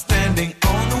 By standing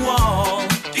on the wall.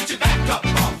 Get your back up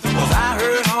off the wall. 'Cause I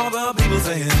heard all the people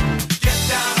saying, get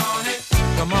down on it.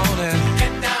 Come on in.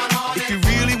 Get down on it. If you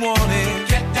really want it.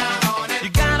 Get down on it. You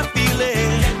gotta feel it.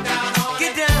 Get down on it.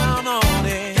 Get down on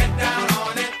it. Get down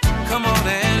on it. Come on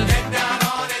in. Get down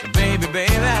on it. Baby,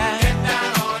 baby. Get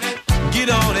down on it. Get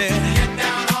on it. Get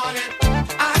down on it.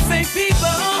 I say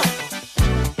people.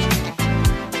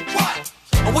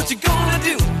 What you gonna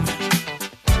do?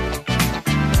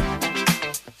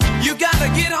 You gotta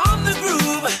get on the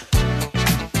groove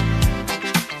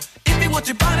if you want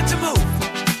your body to move.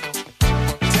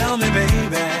 Tell me,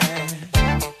 baby,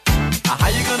 how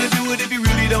you gonna do it if you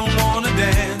really don't wanna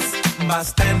dance? By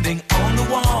standing on the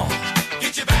wall.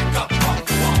 Get your back up off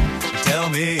the wall. Tell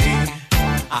me,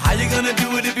 how you gonna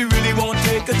do it if you really won't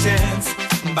take a chance?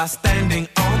 By standing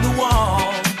on the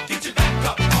wall. Get your back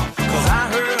up off the wall. 'Cause I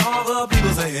heard all the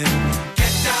people saying,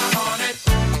 get down on it.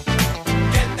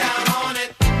 Get down on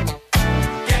it.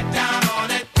 Get down on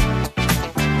it.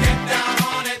 Get down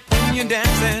on it. When you're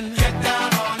dancing, get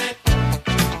down on it.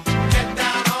 Get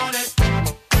down on it.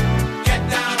 Get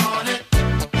down on it.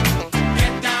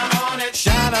 Get down on it.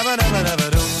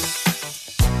 Sha-da-ba-da-ba-da-ba-doo.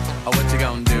 What you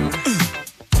gonna do?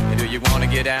 Do you wanna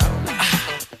get out?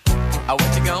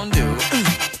 What you gonna do?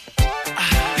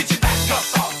 Get your back up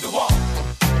off the wall.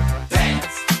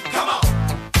 Dance, come on.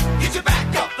 Get your back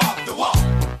up off the wall.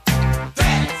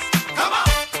 Dance, come on.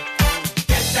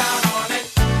 Get down on it.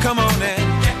 Come on in.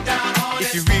 Get down on it. If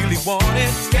you really want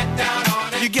it. Get down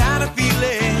on it. You gotta feel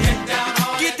it. Get down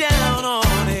on it. Get down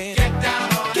on it. Get down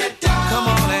on it. Get down. Come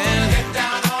on in. Get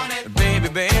down on it. Baby,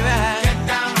 baby. Get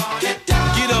down on it. Get down.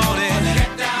 Get on it.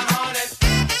 Get down on it.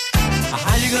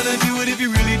 How you gonna do it if you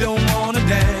really don't wanna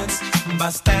dance? By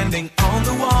standing on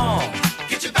the wall.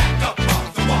 Get your back up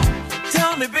off the wall.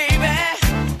 Tell me, baby,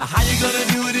 how you gonna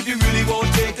do it if you really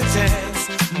won't take a chance?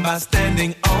 By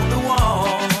standing on the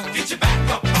wall. Get your back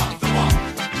up off the wall.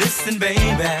 Listen,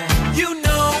 baby, you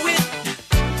know it.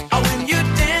 When you're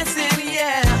dancing,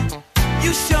 yeah,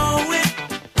 you show it.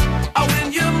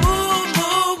 When you move,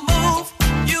 move, move,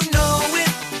 you know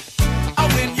it.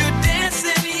 When you're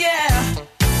dancing, yeah,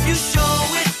 you show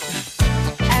it.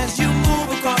 As you move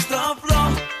across the floor.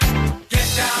 Get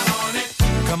down on it.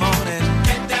 Come on in.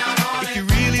 Get down on it. If you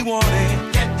really want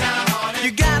it. Get down on it.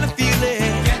 You gotta feel it.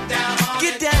 Get down on it.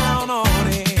 Get down on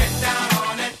it. Get down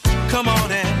on it. Come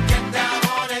on in. Get down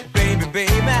on it. Baby,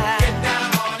 baby. Get down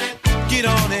on it. Get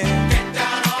on it. Get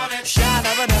down on it.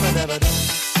 Sha-da-ba-da-ba-da-ba-da.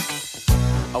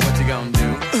 What you gonna do?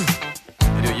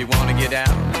 Do you wanna get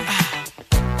down?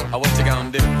 What you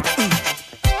gonna do?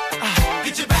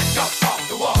 Get your back up off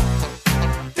the wall.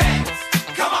 Dance,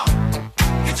 come on.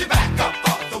 Get your back up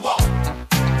off the wall.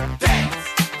 Dance,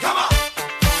 come on.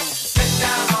 Get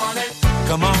down on it.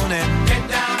 Come on in. Get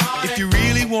down on it. If you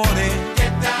really want it.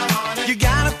 Get down on it. You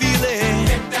gotta feel it.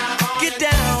 Get down on it. Get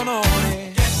down on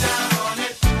it. Get down on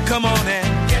it. Come on in.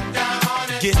 Get down on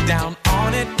it. Get down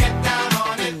on it. Get down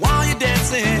on it. While you're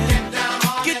dancing.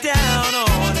 Get down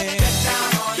on it. Get down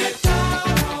on it. Get down on it. Get down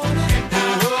on it.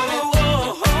 Oh,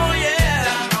 oh, oh, yeah.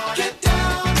 Get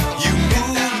down on it. You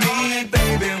move me,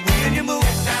 baby, when you move.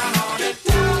 Get down on it.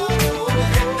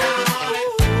 Get down on it.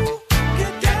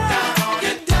 Get down on it.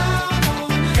 Get down on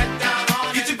it. Get down on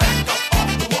it. Get your back up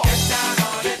off the wall. Get down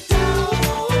on it.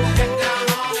 Get down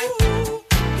on it.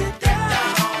 Get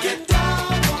down on it. Get down on it. Get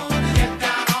down on it. Get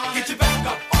down on it. Get your back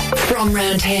up off the wall. From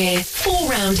round here, for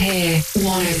round here,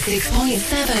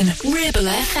 106.7 Ribble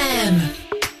FM.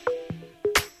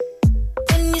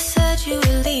 When you said you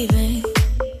were leaving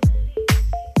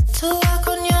to work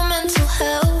on your mental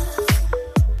health,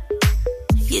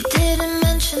 you didn't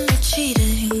mention the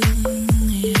cheating.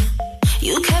 Yeah.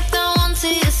 You kept that one to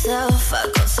yourself. I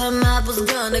got so mad, was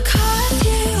gonna cut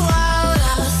you out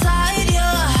outside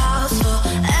your house for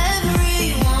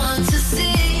everyone to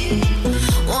see.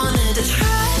 Wanted to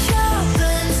trash your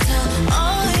friends, tell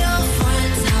all your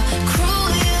friends how cruel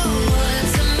you were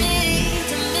to me,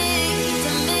 to me,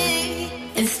 to me.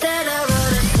 Instead I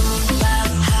wrote a song about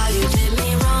how you did me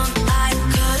wrong. I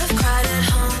could have cried at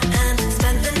home.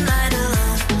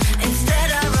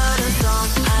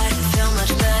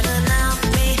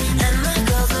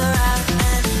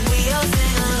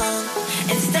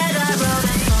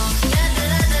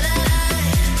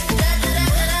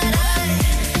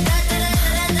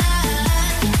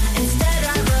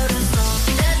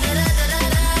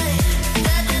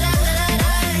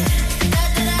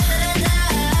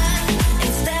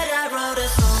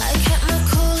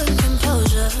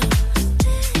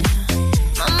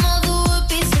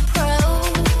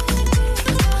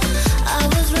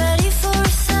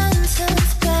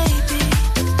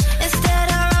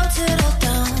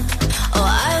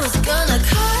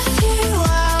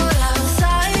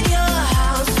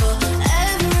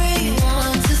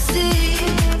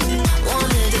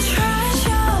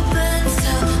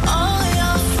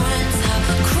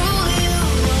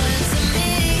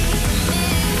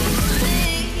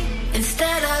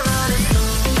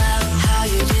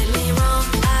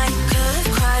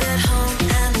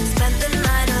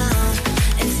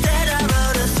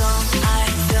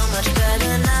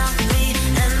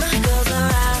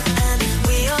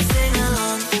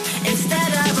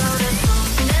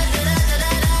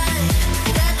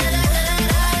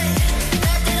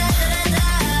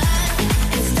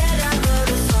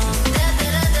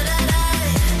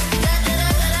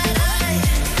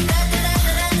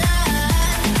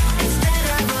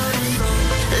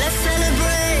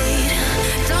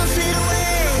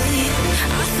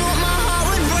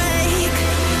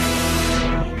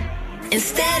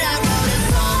 Instead I wrote a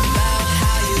song about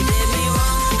how you did me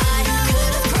wrong. I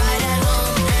could have cried at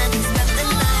home and spent the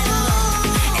night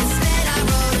alone. Instead I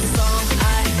wrote a song,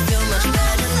 I feel much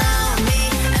better now.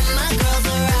 Me and my girls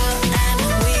are out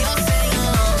and we all sing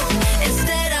along.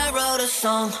 Instead I wrote a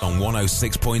song. On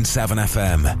 106.7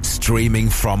 FM, streaming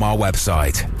from our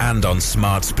website and on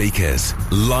smart speakers,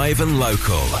 live and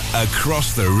local,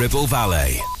 across the Ribble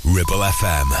Valley. Ribble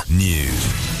FM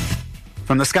News.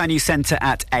 From the Sky News Centre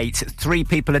at 8, 3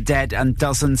 people are dead and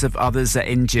dozens of others are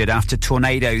injured after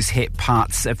tornadoes hit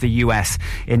parts of the US.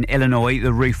 In Illinois,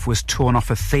 the roof was torn off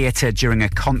a theatre during a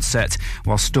concert,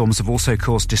 while storms have also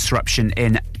caused disruption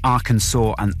in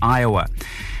Arkansas and Iowa.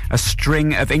 A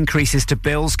string of increases to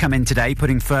bills come in today,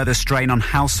 putting further strain on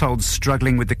households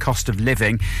struggling with the cost of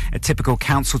living. A typical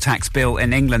council tax bill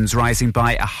in England's rising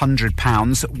by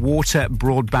 £100. Water,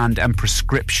 broadband and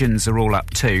prescriptions are all up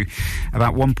too.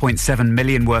 About 1.7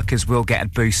 million workers will get a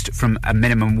boost from a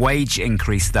minimum wage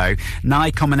increase, though. Nai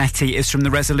Comenetti is from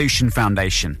the Resolution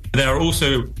Foundation. There are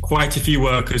also quite a few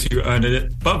workers who earn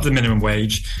above the minimum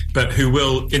wage, but who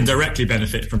will indirectly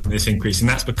benefit from this increase. And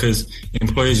that's because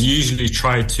employers usually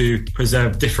try to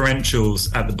preserve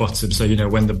differentials at the bottom. So,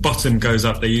 when the bottom goes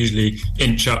up, they usually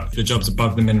inch up the jobs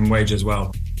above the minimum wage as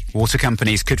well. Water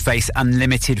companies could face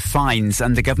unlimited fines,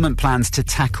 and the government plans to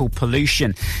tackle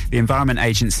pollution. The Environment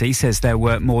Agency says there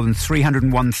were more than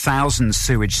 301,000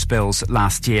 sewage spills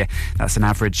last year. That's an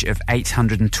average of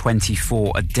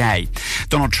 824 a day.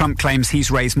 Donald Trump claims he's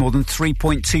raised more than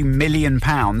 £3.2 million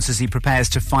as he prepares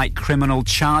to fight criminal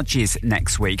charges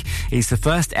next week. He's the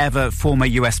first ever former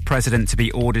US president to be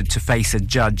ordered to face a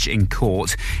judge in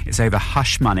court. It's over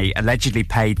hush money allegedly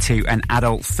paid to an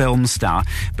adult film star.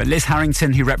 But Liz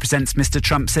Harrington, who represents Mr.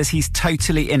 Trump, says he's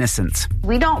totally innocent.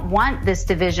 We don't want this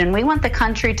division. We want the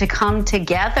country to come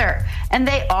together. And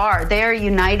they are. They are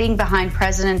uniting behind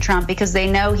President Trump because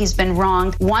they know he's been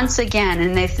wronged once again.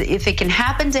 And if it can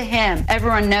happen to him,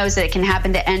 everyone knows that it can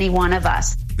happen to any one of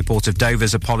us. The Port of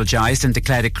Dover's apologised and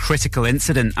declared a critical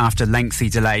incident after lengthy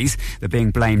delays. They're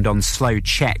being blamed on slow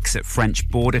checks at French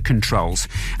border controls.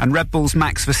 And Red Bull's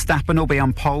Max Verstappen will be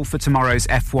on pole for tomorrow's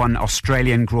F1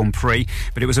 Australian Grand Prix.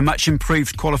 But it was a much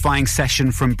improved qualifying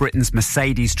session from Britain's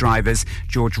Mercedes drivers.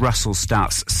 George Russell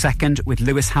starts second with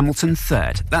Lewis Hamilton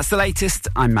third. That's the latest.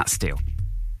 I'm Matt Steele.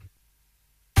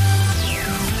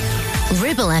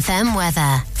 Ribble FM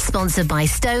weather, sponsored by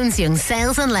Stones Young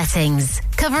Sales and Lettings,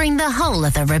 covering the whole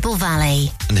of the Ribble Valley.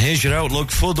 And here's your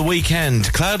outlook for the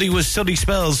weekend. Cloudy with sunny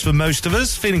spells for most of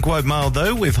us, feeling quite mild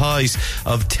though, with highs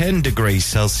of 10 degrees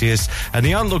Celsius. And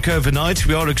the outlook overnight,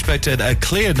 we are expected a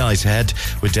clear night ahead.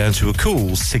 We're down to a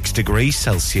cool 6 degrees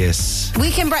Celsius.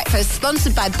 Weekend Breakfast,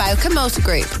 sponsored by Bowker Motor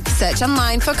Group. Search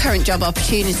online for current job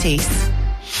opportunities.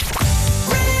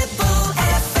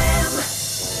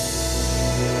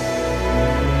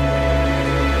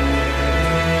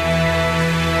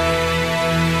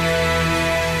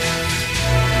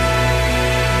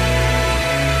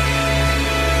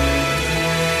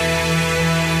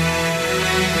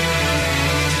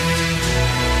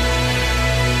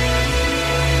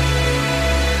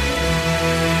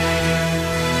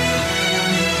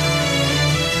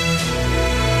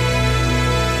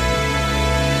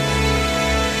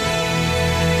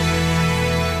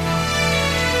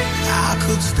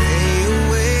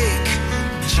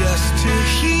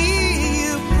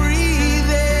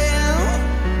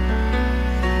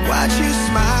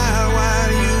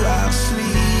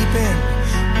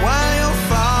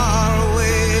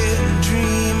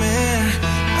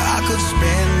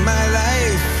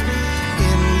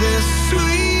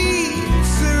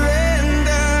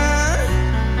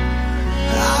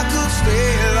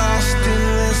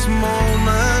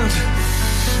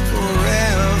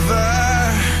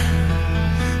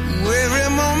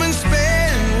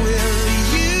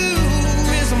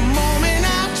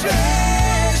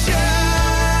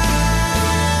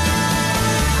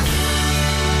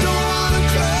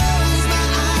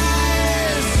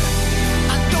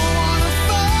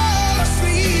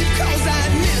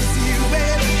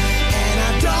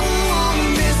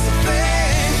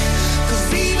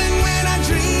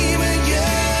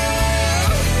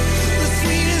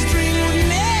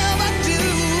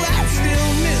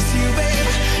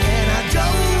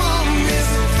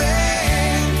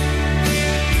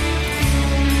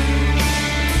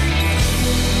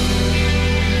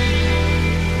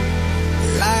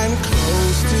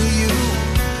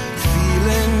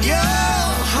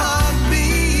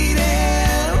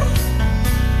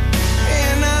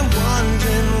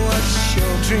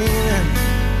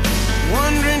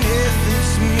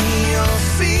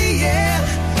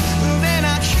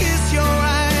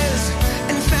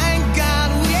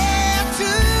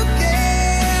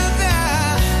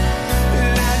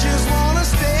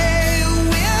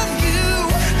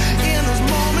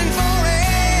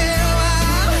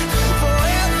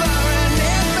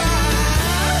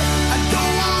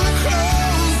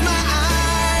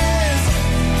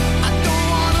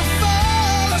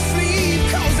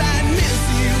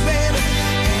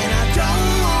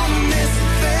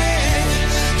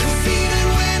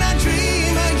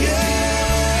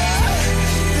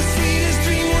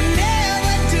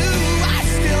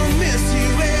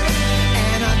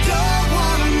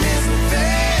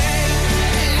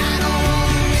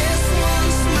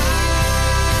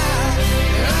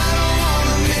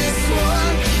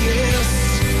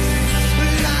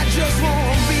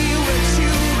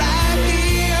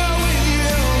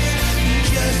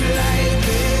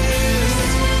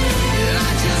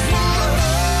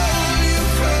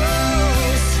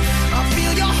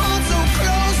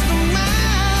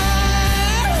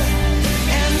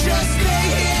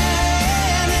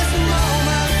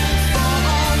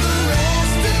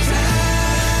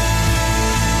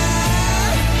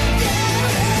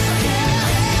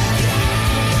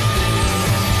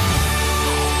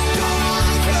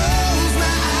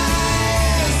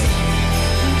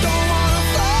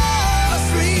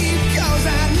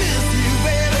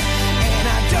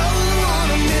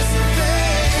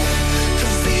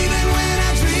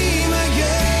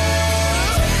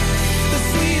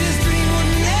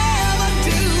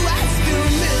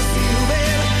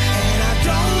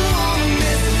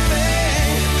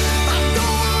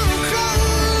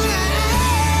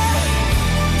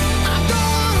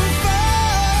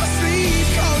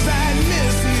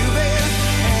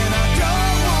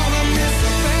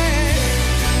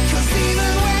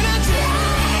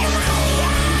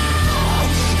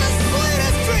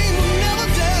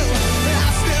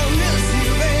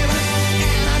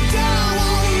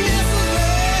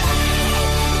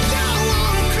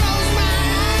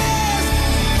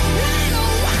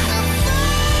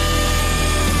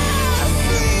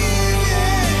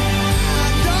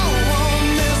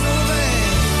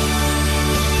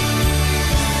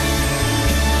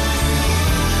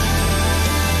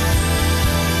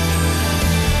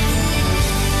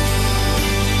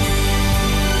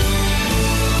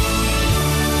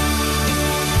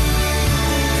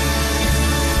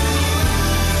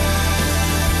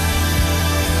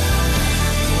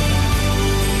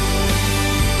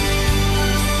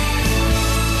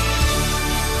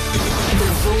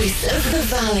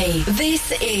 Valley.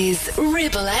 This is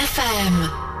Ribble FM.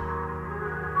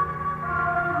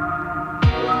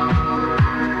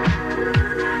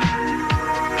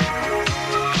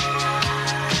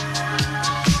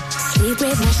 Sleep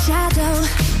with my shadow,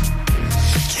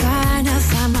 trying to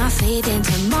find my faith in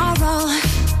tomorrow.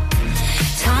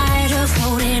 Tired of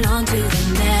holding on to the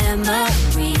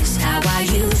memories, how I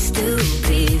used to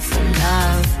be for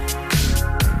love.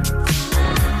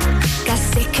 Got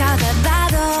sick of the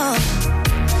battle,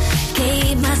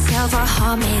 gave myself a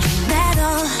heart made of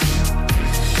metal.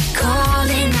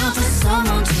 Calling out for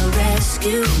someone to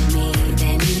rescue me,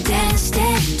 then you danced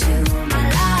into my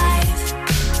life.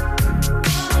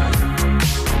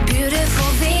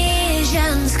 Beautiful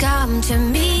visions come to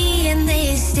me and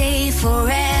they stay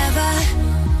forever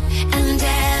and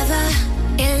ever.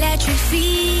 Electric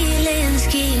feelings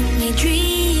keep me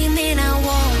dreaming, I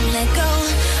won't let go.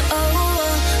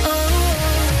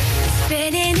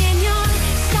 Spinning in your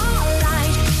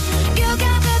starlight, you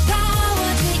got the power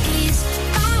to ease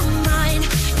my mind.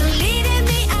 You're leading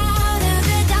me out of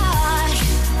the dark,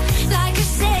 like a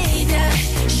savior,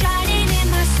 shining in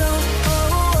my soul.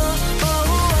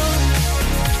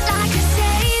 Like a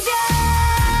savior,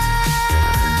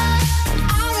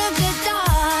 out of the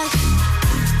dark.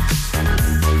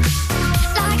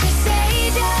 Like a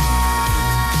savior,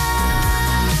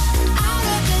 out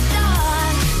of the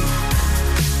dark.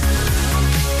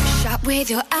 Shot with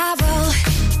your arrow,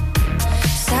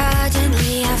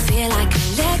 suddenly I feel like a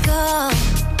let go.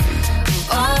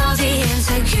 All the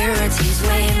insecurities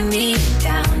weighing me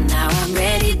down. Now I'm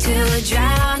ready to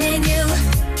drown in you.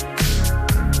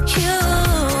 You,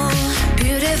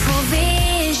 beautiful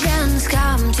visions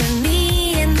come to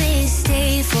me and they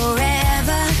stay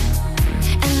forever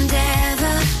and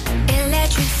ever.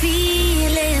 Electric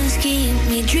feelings keep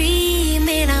me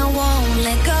dreaming, I won't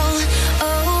let go.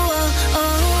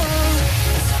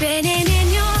 Spinning in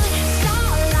your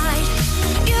starlight,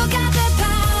 you got the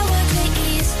power to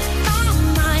ease my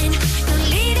mind. You're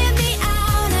leading me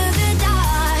out of the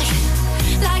dark,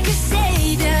 like a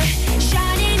savior,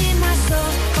 shining in my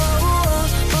soul.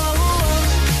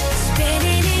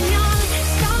 Spinning in your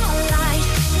starlight,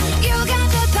 you got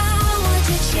the power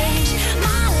to change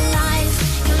my life.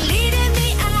 You're leading me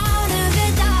out of the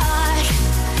dark,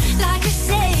 like a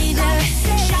savior,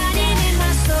 shining in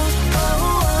my soul.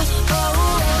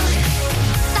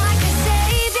 Like a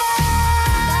savior,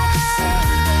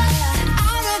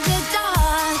 out of the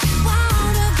dark,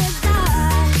 out of the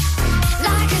dark.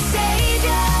 Like a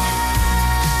savior,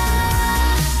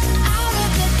 out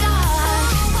of the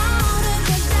dark, out of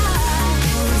the dark.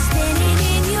 Spinning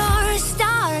in your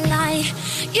starlight,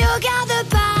 you got the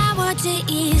power to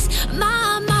ease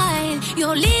my mind.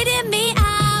 You're leading me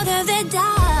out of the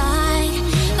dark,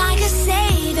 like a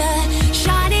savior,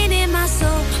 shining in my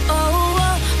soul.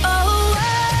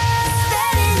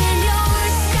 Spinning in your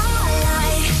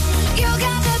starlight, you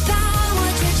got the power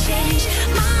to change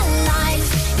my life.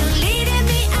 You're leading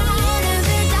me out of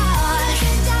the dark,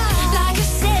 like a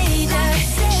savior,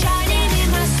 shining in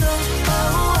my soul.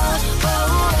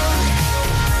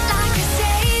 Like a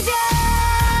savior,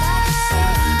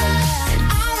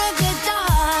 out of the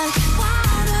dark,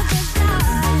 out of the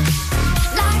dark.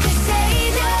 Like a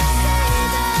savior,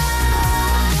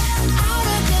 out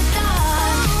of the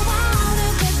dark, out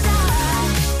of the dark.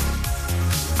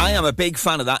 I am a big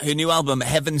fan of that. Her new album,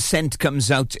 Heaven Sent,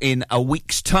 comes out in a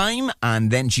week's time,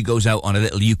 and then she goes out on a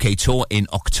little UK tour in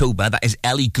October. That is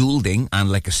Ellie Goulding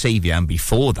and Like a Saviour, and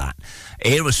before that,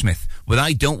 Aerosmith with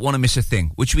I Don't Want to Miss a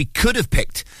Thing, which we could have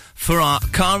picked for our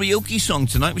karaoke song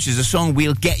tonight, which is a song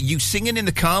we'll get you singing in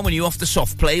the car when you're off the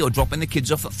soft play or dropping the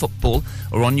kids off at football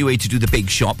or on your way to do the big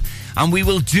shop. And we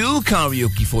will do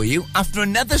karaoke for you after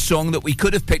another song that we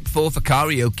could have picked for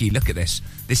karaoke. Look at this.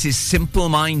 This is Simple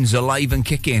Minds alive and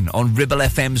kicking on Ribble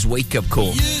FM's Wake Up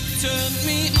Call. You turned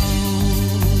me on.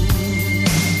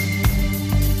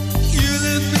 You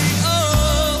lit me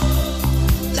up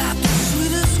like the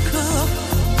sweetest cup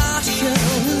I share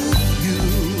with you.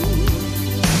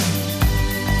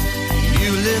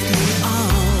 You lift me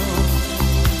up.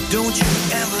 Don't you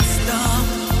ever stop.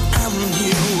 I'm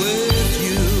here with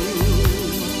you.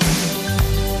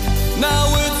 Now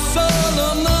it's all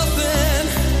or nothing.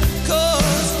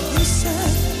 'Cause you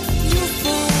said you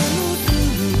follow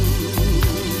through.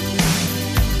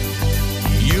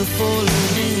 You follow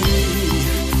me,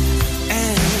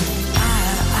 and I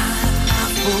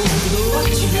follow. What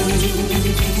you gonna do when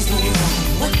the things go wrong?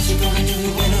 What you gonna do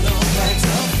when it all backs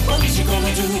up? What you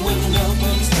gonna do when the love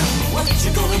runs down? What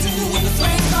you gonna do when the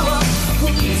flames go up?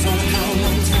 Who's gonna come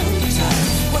and tell the time?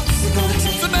 What's it gonna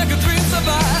take to make a dream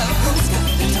survive? Who's got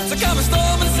the touch to calm a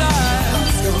storm inside?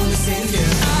 Who's gonna save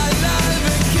you?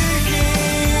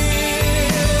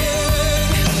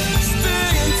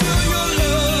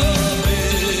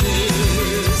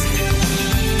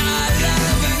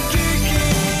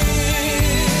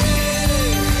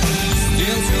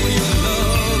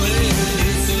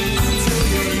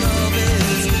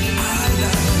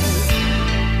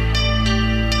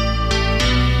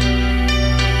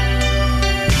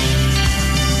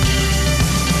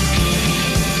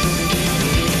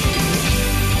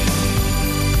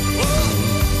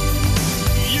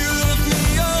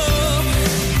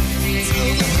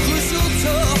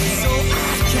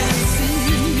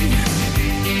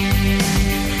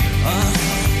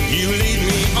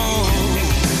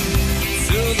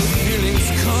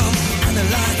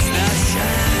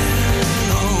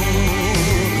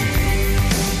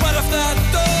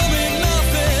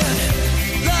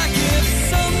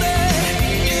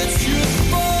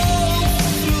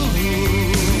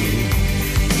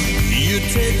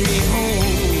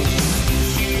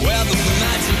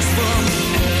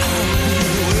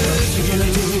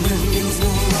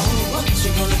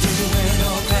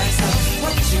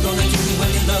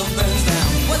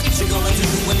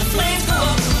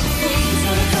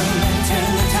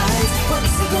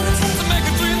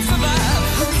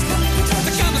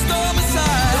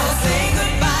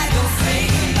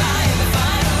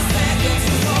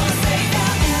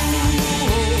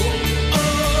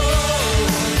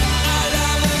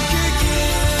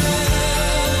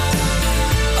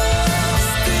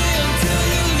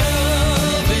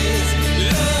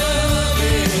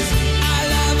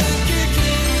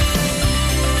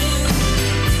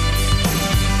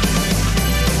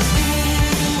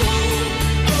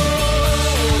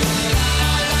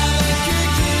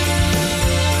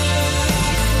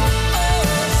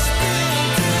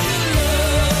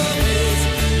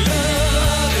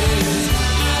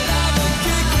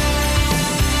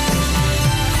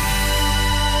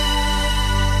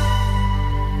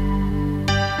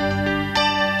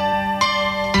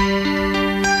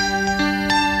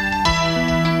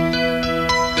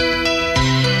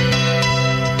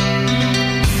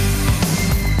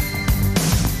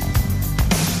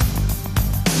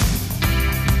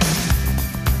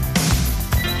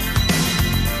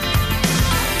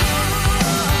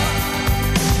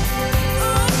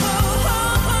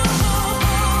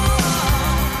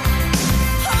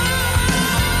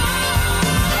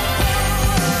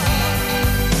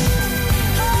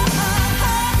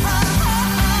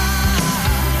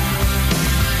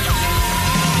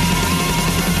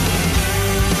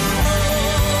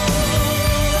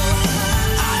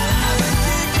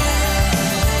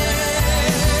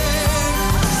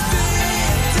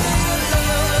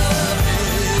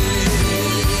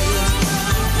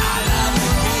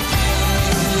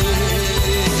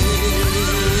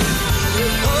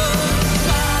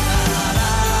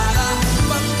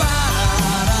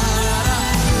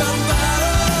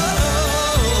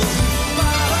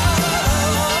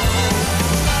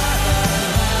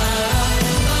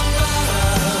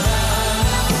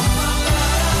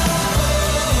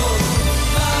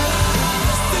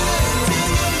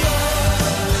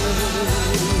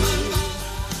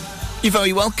 You're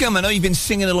very welcome. I know you've been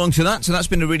singing along to that, so that's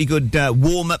been a really good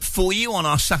warm-up for you on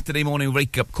our Saturday morning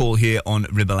wake-up call here on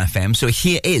Ribble FM. So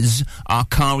here is our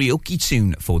karaoke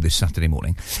tune for this Saturday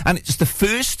morning. And it's the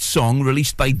first song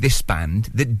released by this band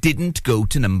that didn't go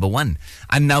to number one.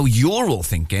 And now you're all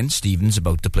thinking Stephen's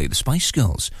about to play the Spice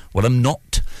Girls. Well, I'm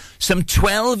not. Some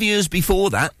 12 years before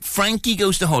that, Frankie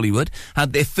Goes to Hollywood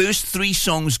had their first 3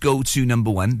 songs go to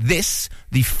number one. This,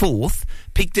 the fourth,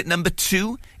 peaked at number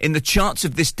 2 in the charts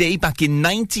of this day back in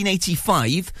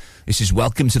 1985. This is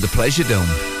Welcome to the Pleasure Dome.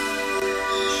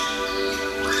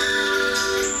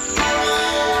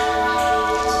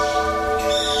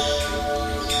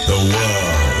 The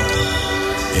world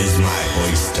is my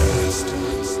oyster.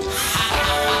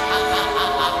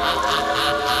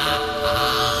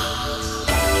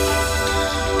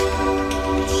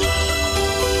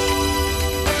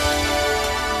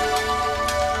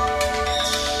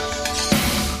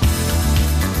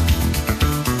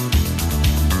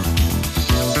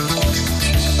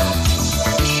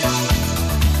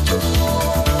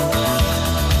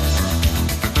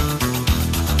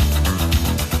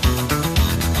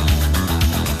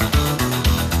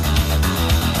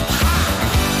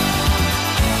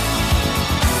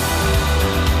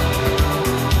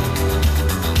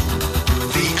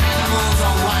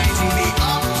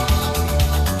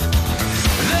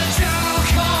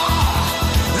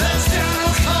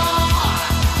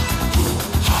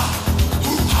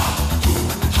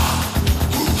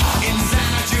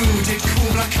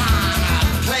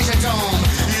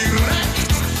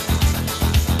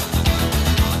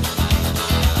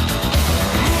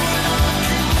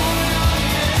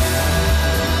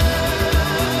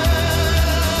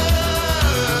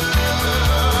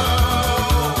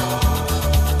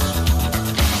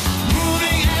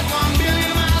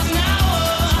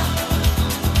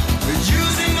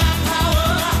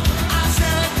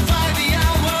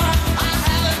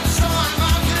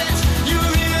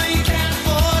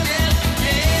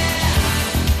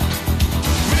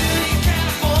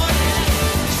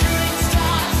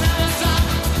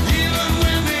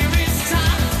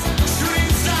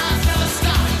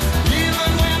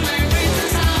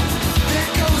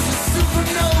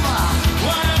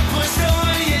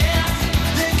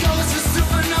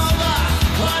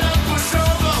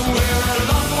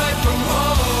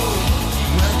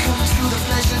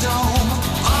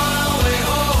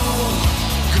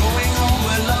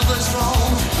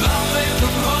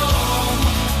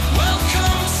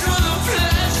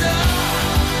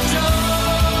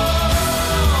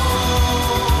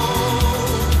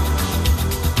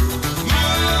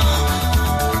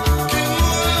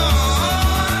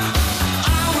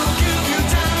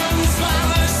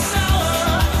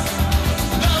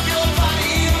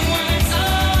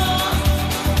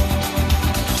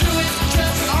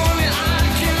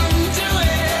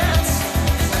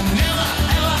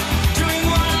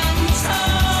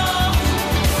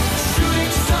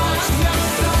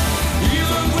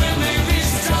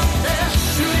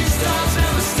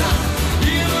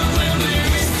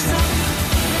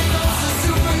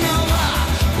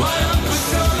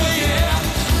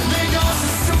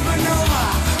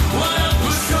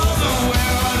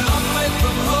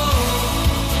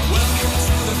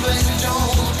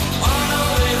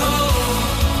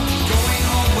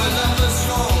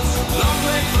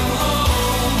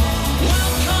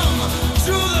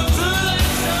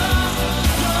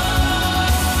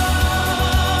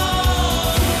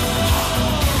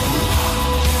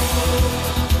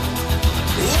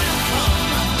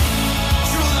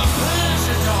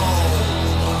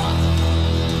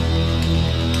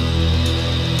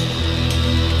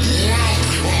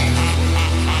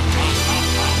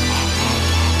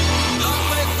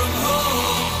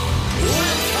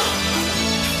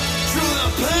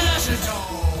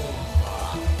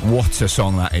 What a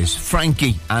song that is.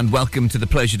 Frankie and Welcome to the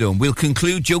Pleasure Dome. We'll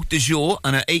conclude Joke du Jour,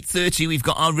 and at 8:30 we've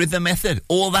got our Rhythm Method.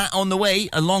 All that on the way,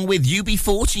 along with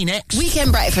UB40 next.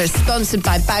 Weekend Breakfast sponsored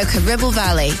by Bowker Ribble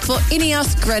Valley for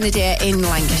Ineos Grenadier in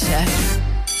Lancashire.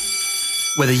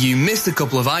 Whether you missed a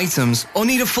couple of items or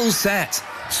need a full set,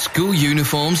 school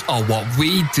uniforms are what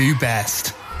we do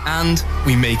best. And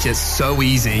we make it so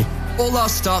easy. All our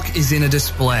stock is in a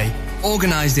display,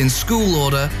 organised in school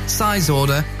order, size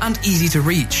order, and easy to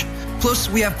reach. Plus,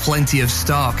 we have plenty of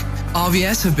stock.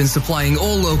 RVS have been supplying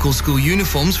all local school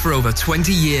uniforms for over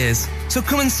 20 years. So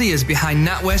come and see us behind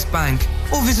NatWest Bank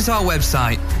or visit our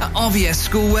website at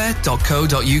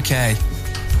rvsschoolwear.co.uk.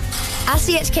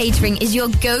 SEH Catering is your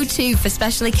go-to for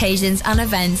special occasions and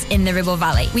events in the Ribble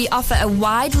Valley. We offer a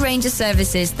wide range of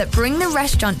services that bring the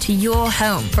restaurant to your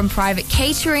home, from private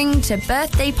catering to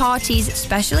birthday parties,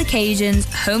 special occasions,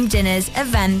 home dinners,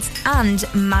 events, and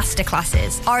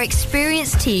masterclasses. Our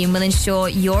experienced team will ensure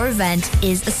your event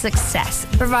is a success,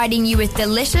 providing you with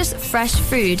delicious, fresh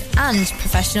food and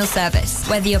professional service.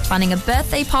 Whether you're planning a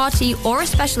birthday party or a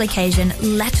special occasion,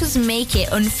 let us make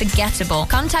it unforgettable.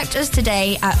 Contact us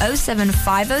today at 07506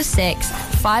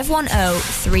 510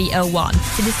 301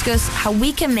 to discuss how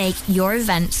we can make your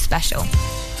event special.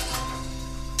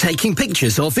 Taking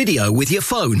pictures or video with your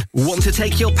phone? Want to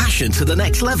take your passion to the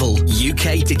next level?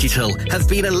 UK Digital have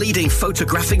been a leading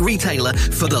photographic retailer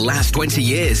for the last 20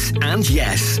 years. And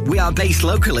yes, we are based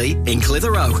locally in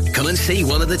Clitheroe. Come and see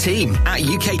one of the team at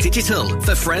UK Digital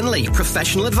for friendly,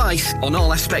 professional advice on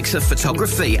all aspects of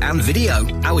photography and video.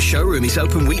 Our showroom is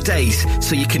open weekdays,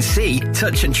 so you can see,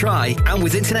 touch and try. And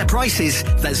with internet prices,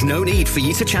 there's no need for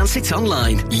you to chance it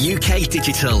online. UK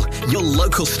Digital, your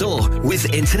local store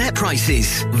with internet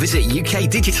prices. Visit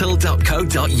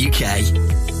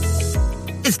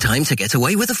ukdigital.co.uk. It's time to get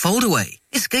away with a foldaway.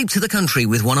 Escape to the country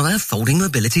with one of our folding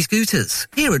mobility scooters.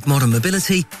 Here at Modern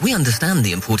Mobility, we understand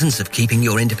the importance of keeping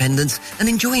your independence and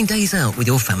enjoying days out with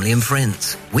your family and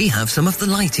friends. We have some of the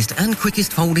lightest and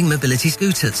quickest folding mobility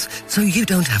scooters, so you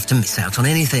don't have to miss out on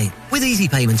anything. With easy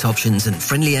payment options and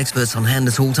friendly experts on hand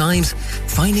at all times,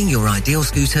 finding your ideal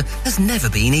scooter has never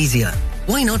been easier.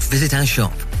 Why not visit our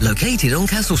shop, located on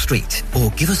Castle Street,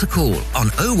 or give us a call on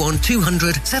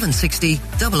 01200 760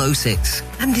 006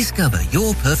 and discover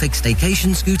your perfect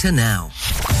staycation scooter now.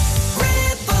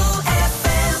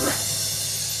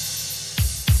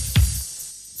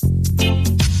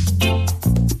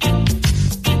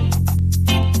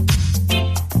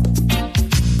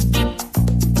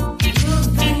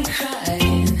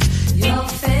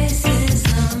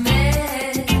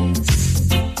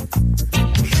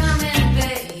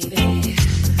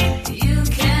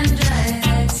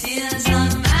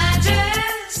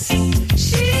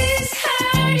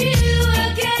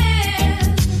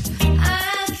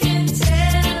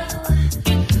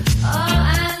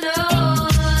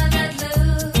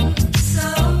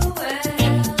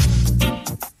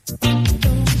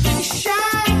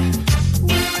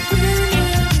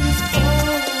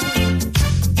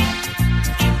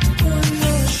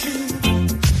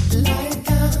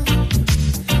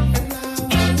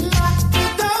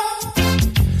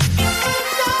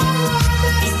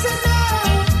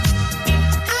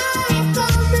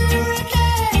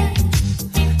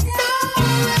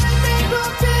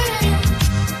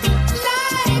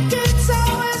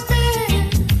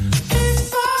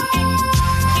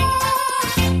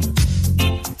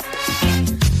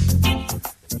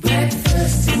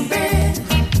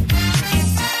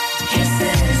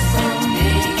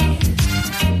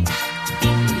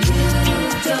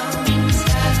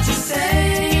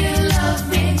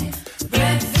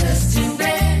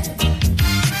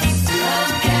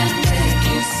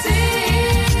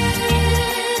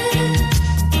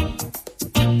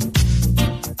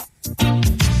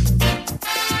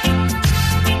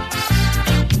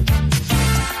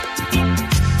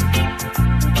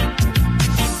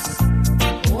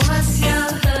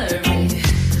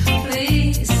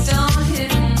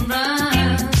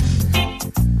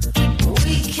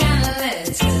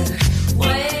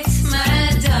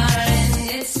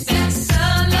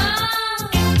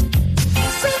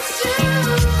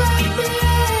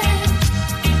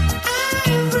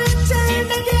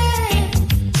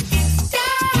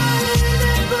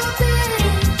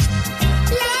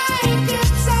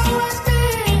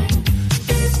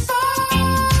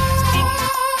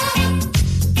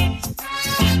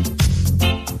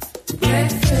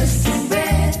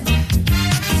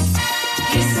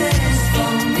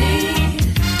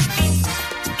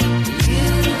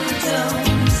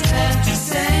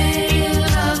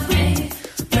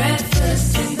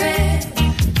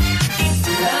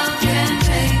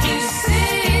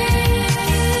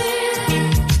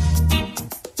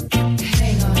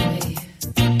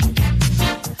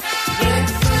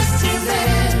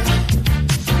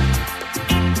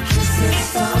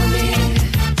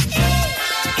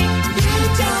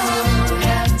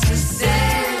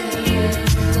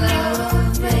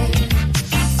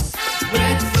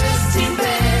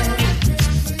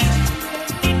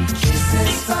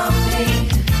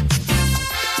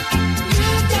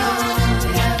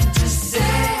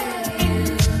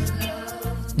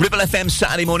 Ribble FM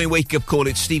Saturday morning wake-up call.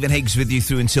 It's Stephen Higgs with you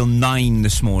through until 9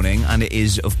 this morning, and it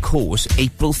is, of course,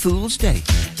 April Fool's Day.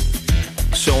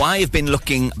 So I have been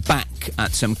looking back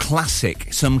at some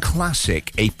classic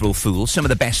April Fools, some of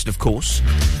the best, of course.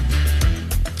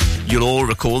 You'll all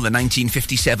recall the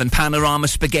 1957 Panorama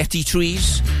Spaghetti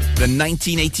Trees, the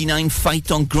 1989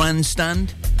 fight on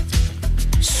Grandstand,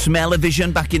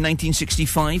 Smell-O-Vision back in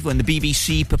 1965 when the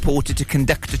BBC purported to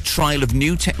conduct a trial of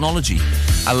new technology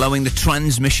allowing the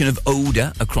transmission of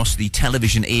odour across the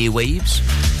television airwaves.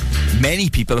 Many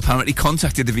people apparently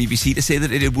contacted the BBC to say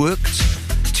that it had worked.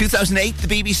 2008, the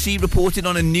BBC reported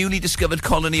on a newly discovered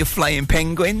colony of flying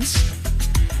penguins.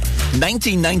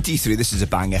 1993, this is a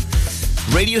banger.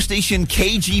 Radio station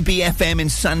KGB FM in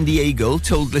San Diego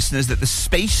told listeners that the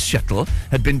space shuttle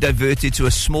had been diverted to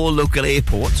a small local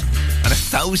airport and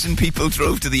 1,000 people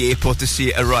drove to the airport to see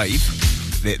it arrive.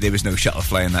 There was no shuttle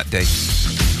flying that day.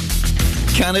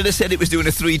 Canada said it was doing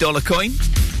a $3 coin.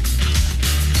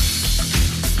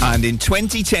 And in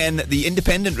 2010, The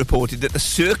Independent reported that the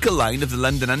Circle Line of the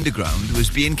London Underground was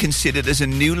being considered as a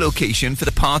new location for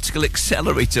the Particle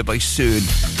Accelerator by CERN.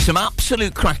 Some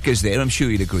absolute crackers there, I'm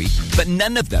sure you'd agree. But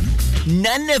none of them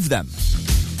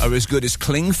are as good as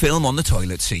cling film on the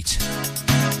toilet seat.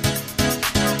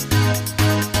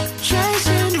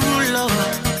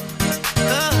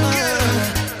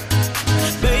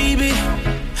 Baby,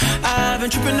 I've been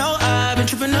tripping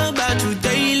about you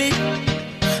daily.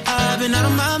 I've been out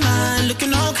of my mind,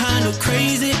 looking all kind of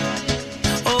crazy.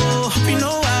 Oh, hope you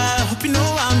know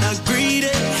I'm not greedy.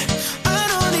 I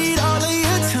don't need all of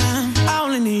your time, I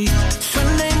only need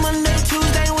Sunday, Monday,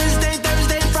 Tuesday, Wednesday,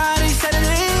 Thursday, Friday,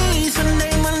 Saturday.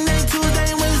 Sunday, Monday,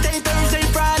 Tuesday, Wednesday, Thursday,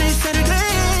 Friday,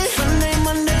 Saturday. Sunday,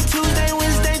 Monday, Tuesday,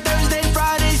 Wednesday, Thursday,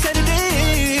 Friday,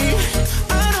 Saturday.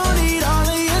 I don't need all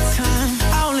of your time,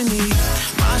 I only need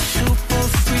my super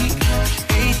freak,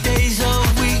 8 days a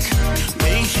week.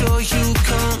 Make sure you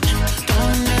come,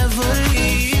 don't ever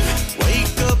leave.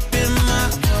 Wake up in my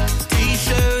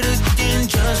t-shirt again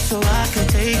just so I can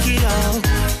take it off.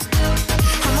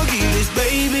 I'ma give you this,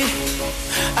 baby.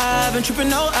 I've been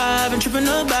tripping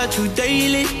about you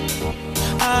daily.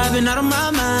 I've been out of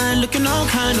my mind, looking all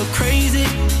kind of crazy.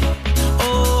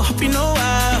 Oh, hope you know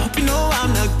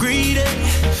I'm not greedy.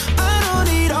 I don't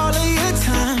need all of your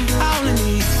time, I only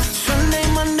need Sunday,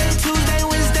 Monday, Tuesday,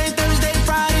 Wednesday, Thursday,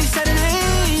 Friday,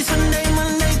 Saturday. Sunday,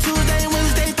 Monday, Tuesday,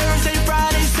 Wednesday, Thursday,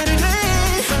 Friday,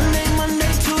 Saturday. Sunday,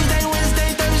 Monday, Tuesday,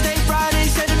 Wednesday, Thursday, Friday,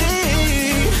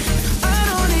 Saturday. I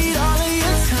don't need all of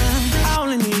your time, I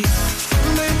only need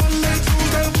Sunday, Monday,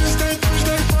 Tuesday, Wednesday,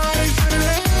 Thursday, Friday,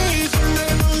 Saturday. Sunday,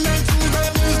 Monday, Tuesday,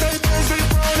 Wednesday, Thursday,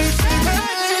 Friday,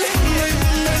 Saturday. Sunday,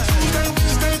 Monday,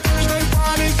 Tuesday, Wednesday, Thursday,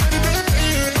 Friday,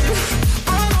 Saturday.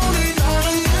 I don't need all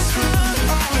of your time,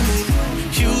 I only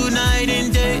need you night and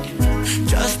day.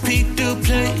 Just pick the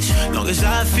place, long as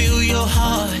I feel your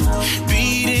heart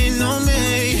beating on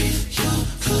me.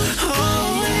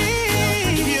 Oh,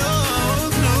 you're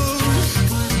close.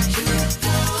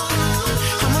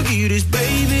 I'ma give you this,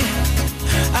 baby.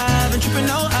 I've been tripping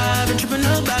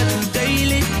about you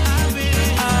daily.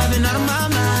 I've been out of my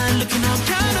mind, looking all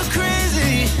kind of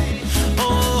crazy.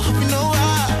 Oh, hope you know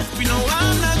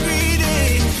I'm not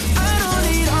greedy. I don't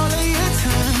need all of your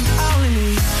time, I only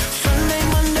need Sunday,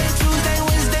 Monday, Tuesday,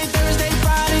 Wednesday, Thursday,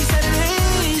 Friday,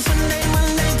 Saturday. Sunday,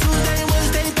 Monday, Tuesday,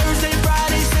 Wednesday, Thursday,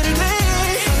 Friday, Saturday.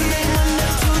 Sunday,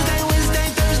 Monday, Tuesday, Wednesday,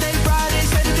 Thursday, Friday,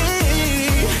 Saturday.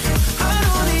 I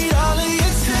don't need all of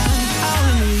your time, I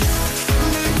only need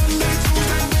Sunday, Monday,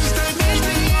 Tuesday, Wednesday,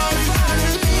 Thursday, Friday,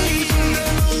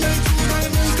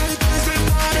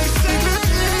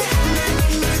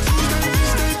 Saturday. Sunday,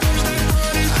 Monday, Tuesday,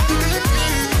 Wednesday, Thursday,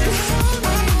 Friday, Saturday.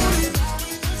 Sunday,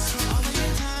 Monday, Tuesday,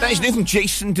 Wednesday, Thursday, Friday, Saturday. That is new from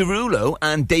Jason Derulo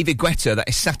and David Guetta. That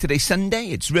is Saturday, Sunday.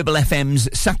 It's Ribble FM's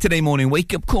Saturday morning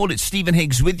wake-up call. It's Stephen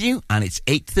Higgs with you, and it's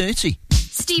 8:30.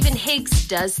 Stephen Higgs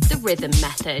does the rhythm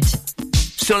method.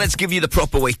 So let's give you the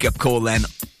proper wake-up call then.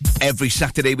 Every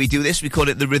Saturday we do this. We call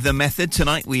it the rhythm method.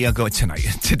 Today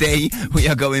we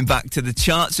are going back to the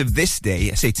charts of this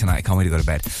day. I say tonight, I can't wait to go to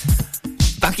bed.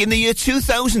 Back in the year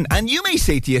 2000. And you may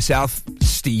say to yourself,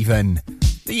 Stephen,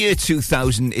 the year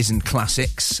 2000 isn't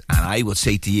classics. And I will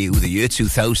say to you, the year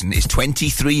 2000 is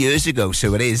 23 years ago,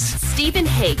 so it is. Stephen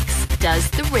Higgs does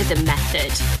the rhythm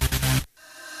method.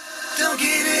 Don't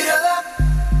give it up.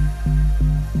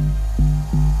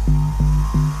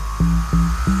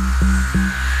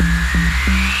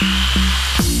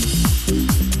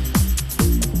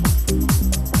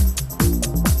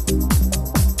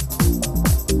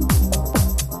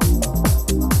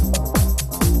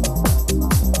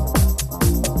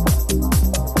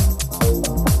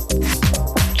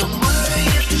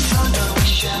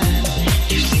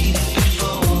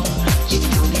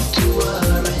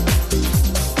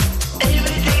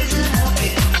 Every day's a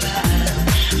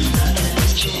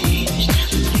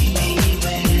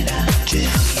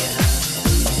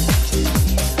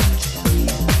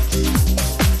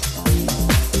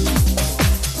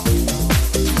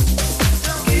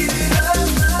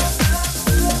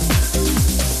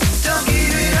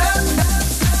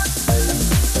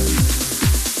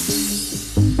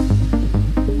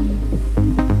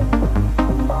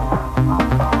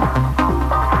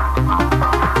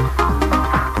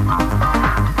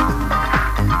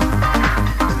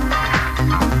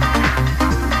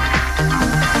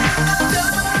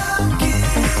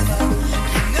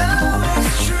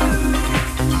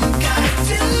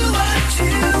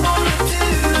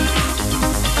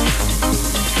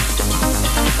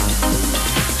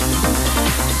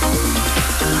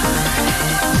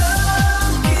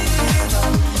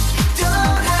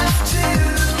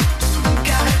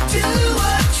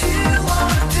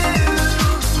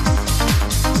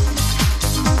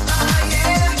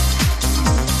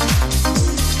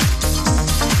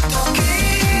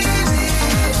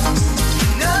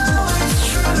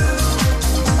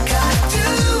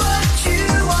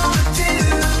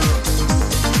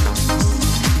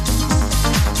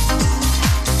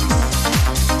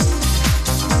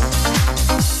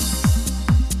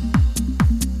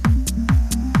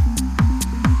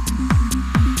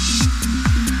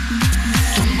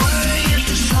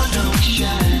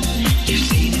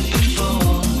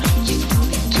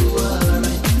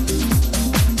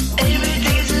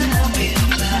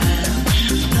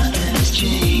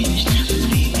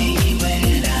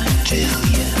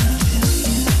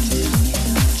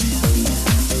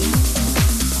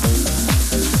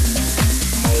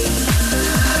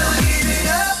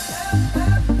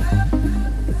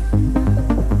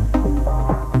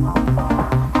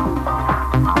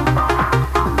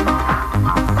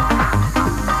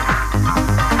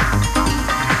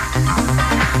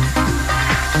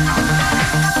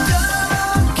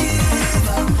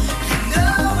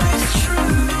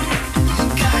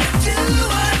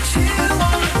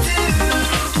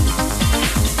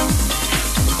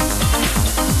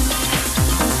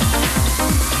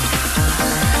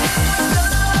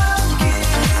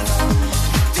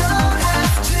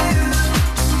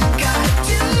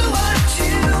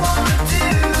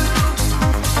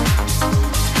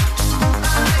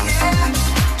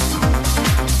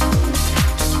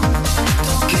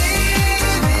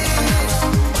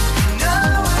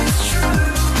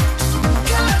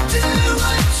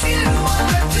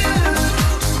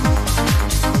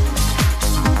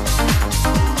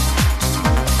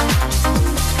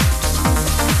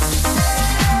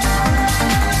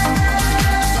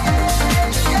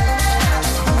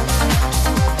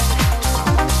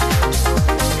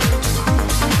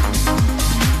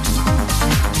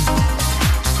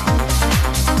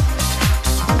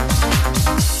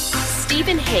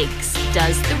Higgs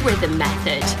does the rhythm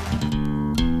method.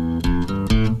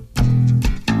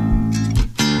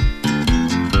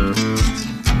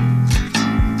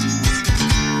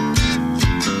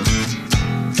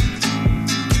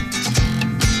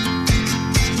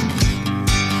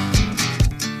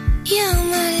 You're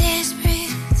my last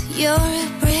breath, you're a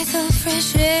breath of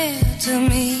fresh air to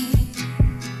me.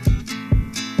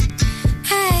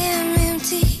 I am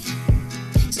empty,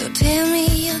 so tell me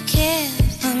you care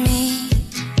for me.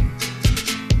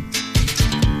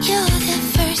 You're the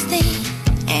first thing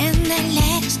and the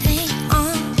last thing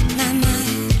on my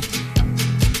mind.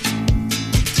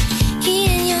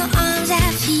 In your arms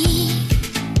I feel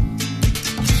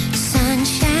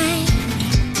sunshine.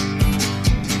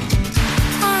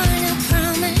 On a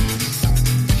promise,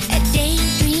 a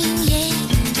daydream yet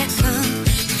to come.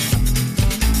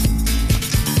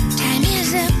 Time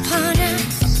is upon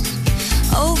us,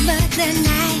 oh but the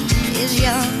night is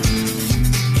young.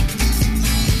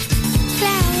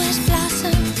 Flowers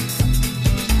blossom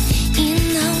in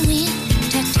the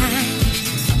winter time.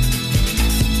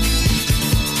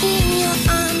 In your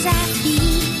arms I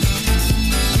feel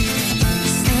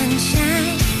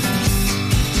sunshine.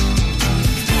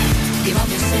 Give up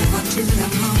yourself unto the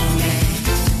moment.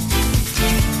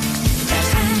 The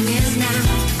time is now.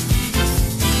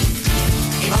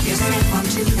 Give up yourself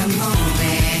unto the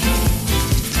moment.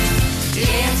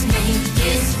 Let's make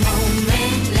this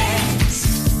moment last.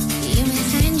 You may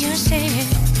find yourself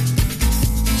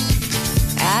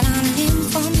out on him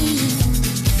for me.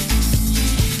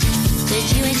 Could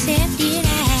you accept it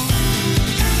as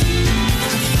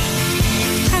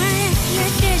part of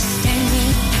your destiny?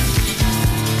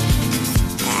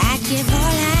 I'd give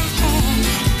all I have,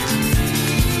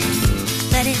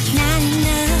 but it's not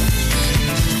enough.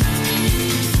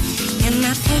 And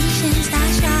my patience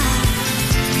are short,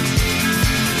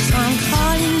 so I'm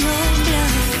calling your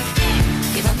bluff.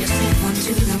 Give up yourself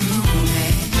unto the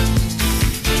moment.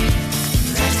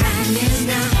 The time is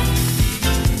now.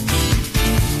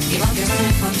 Give up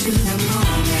yourself unto the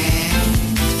moment.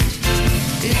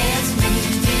 Let's make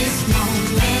this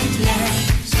moment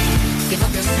last. Give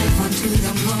up yourself unto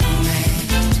the moment.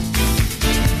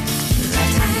 The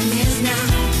time is now.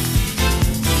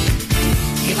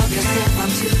 Give up yourself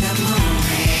unto the moment.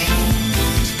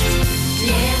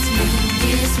 Let's make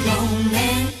this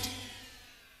moment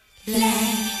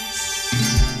last.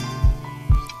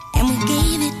 And we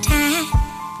gave it time.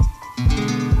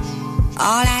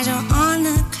 All eyes are on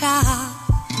the clock.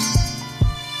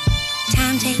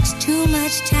 Time takes too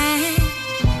much time.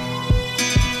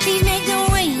 Please make the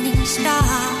waiting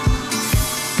stop.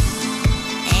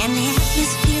 And the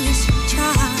atmosphere is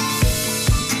charged.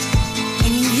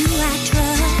 And in you I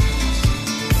trust.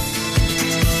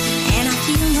 And I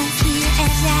feel no fear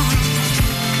as I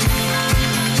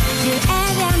do as I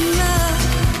must.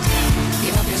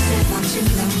 Give up yourself unto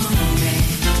the moment.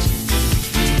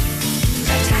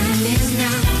 The time is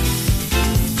now.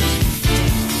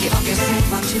 Give up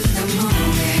yourself unto the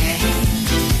moment.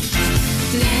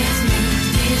 Let's make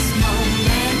this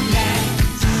moment last.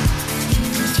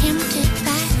 Tempted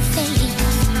by fate,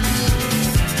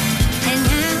 and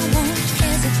I won't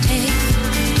hesitate.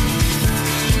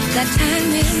 The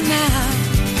time is now.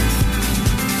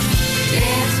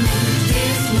 Let's make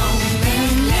this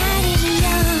moment light it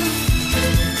young.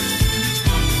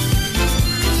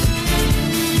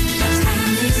 The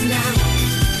time is now.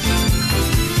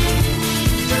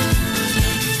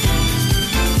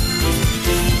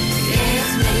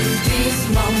 Let's make this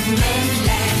moment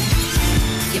last.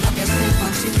 Give up yourself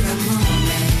unto the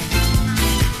moment.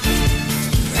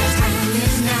 The time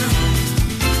is now.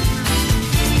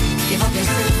 Give up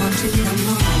yourself unto the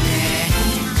moment.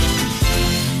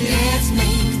 Let's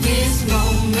make this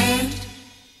moment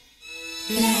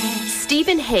last.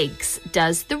 Stephen Higgs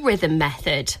does the rhythm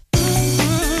method.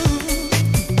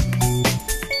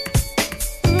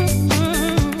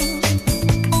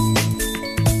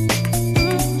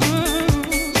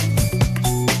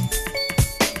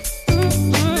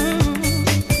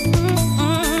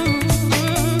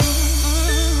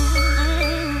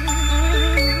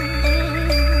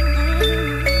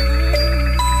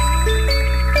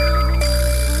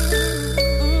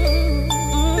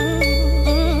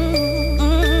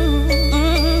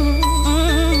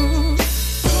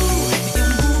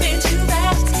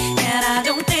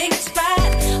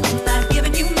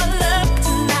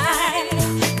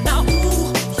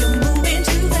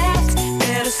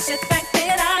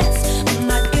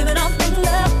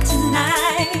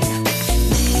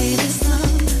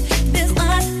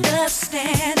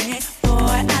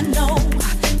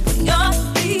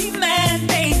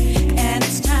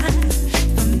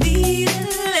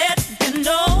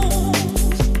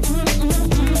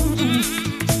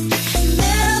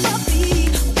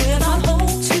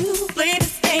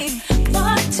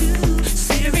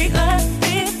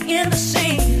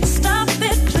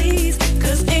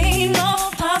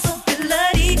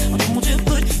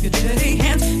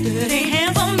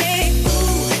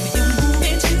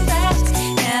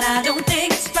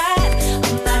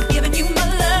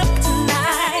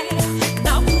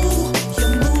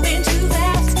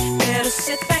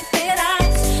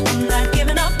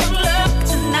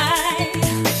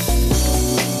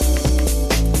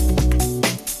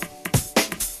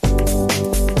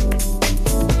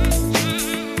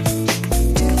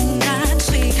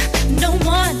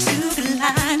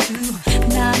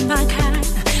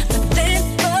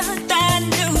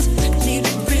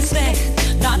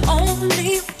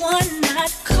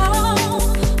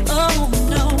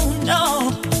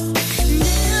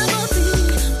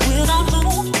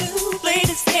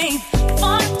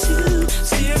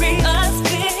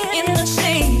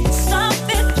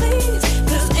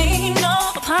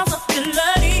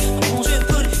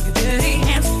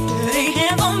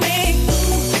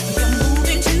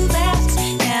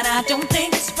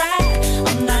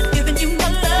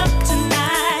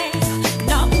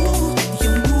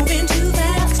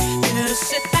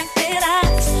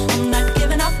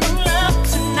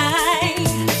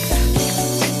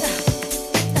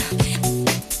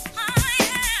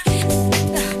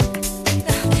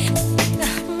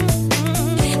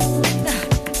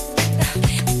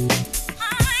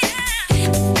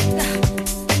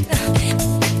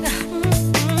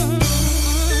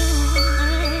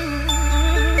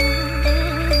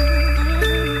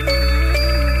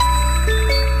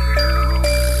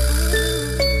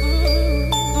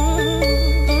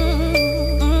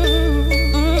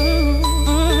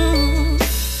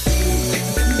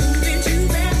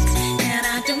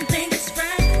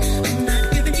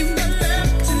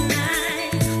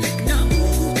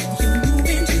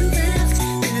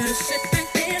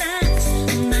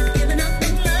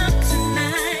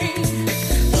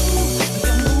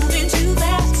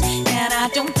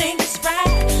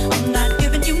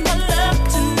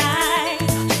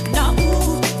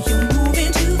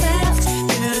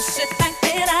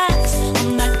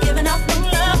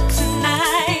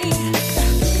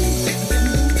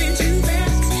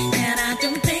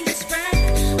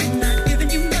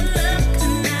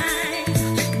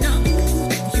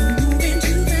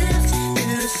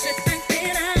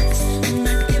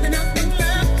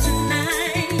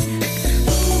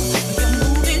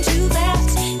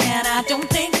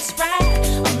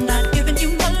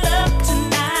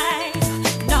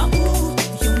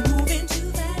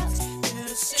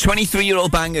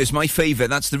 23-year-old bangers, my favourite.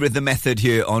 That's the rhythm method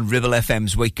here on Ribble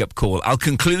FM's Wake Up Call. I'll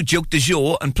conclude Joke du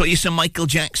Jour and play you some Michael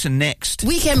Jackson next.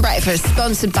 Weekend Breakfast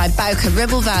sponsored by Bowker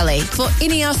Ribble Valley for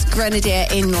Ineos Grenadier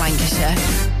in Lancashire.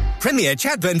 Premier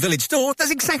Chadburn Village Store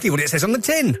does exactly what it says on the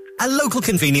tin. A local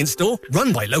convenience store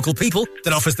run by local people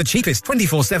that offers the cheapest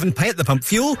 24/7 pay-at-the-pump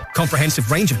fuel, comprehensive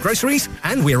range of groceries,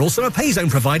 and we're also a pay zone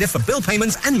provider for bill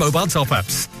payments and mobile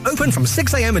top-ups. Open from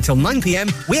 6 a.m. until 9 p.m.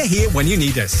 We're here when you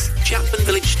need us. Chapman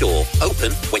Village Store,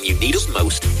 open when you need us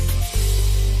most.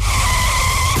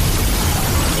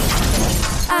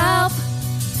 Help,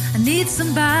 I need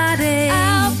somebody.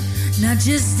 Help, not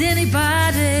just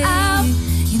anybody. Help,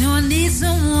 you know I need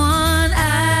someone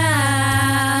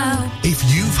out. If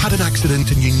you've had an accident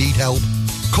and you need help,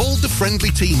 call the friendly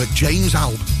team at James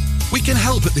Alp. We can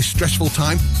help at this stressful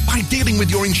time by dealing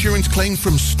with your insurance claim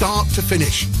from start to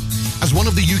finish. As one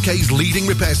of the UK's leading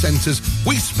repair centres,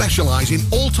 we specialise in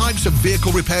all types of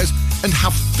vehicle repairs and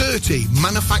have 30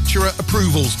 manufacturer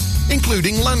approvals,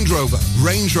 including Land Rover,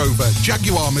 Range Rover,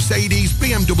 Jaguar, Mercedes,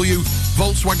 BMW,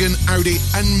 Volkswagen, Audi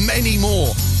and many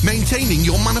more, maintaining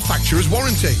your manufacturer's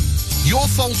warranty. Your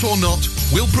fault or not,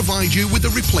 we'll provide you with a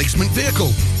replacement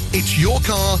vehicle. It's your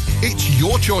car, it's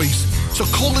your choice. So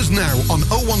call us now on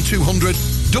 01200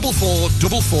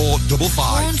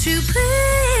 444455. Won't you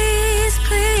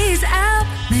please help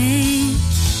me?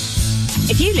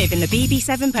 If you live in the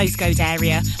BB7 postcode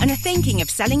area and are thinking of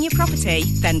selling your property,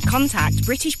 then contact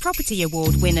British Property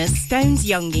Award winners Stones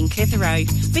Young in Clitheroe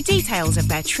for details of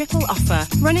their triple offer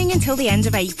running until the end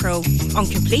of April. On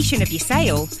completion of your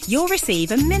sale, you'll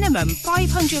receive a minimum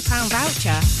 £500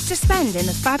 voucher to spend in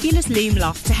the fabulous Loom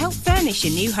Loft to help furnish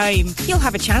your new home. You'll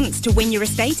have a chance to win your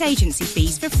estate agency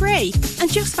fees for free, and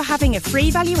just for having a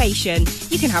free valuation,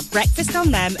 you can have breakfast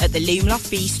on them at the Loom Loft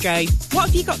Bistro. What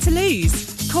have you got to lose?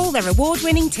 Call their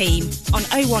award-winning team on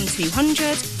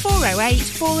 01200 408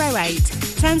 408.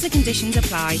 Terms and conditions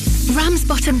apply.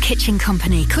 Ramsbottom Kitchen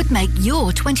Company could make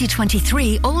your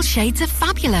 2023 all shades of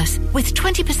fabulous with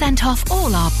 20% off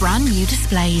all our brand new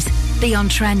displays. Be on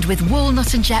trend with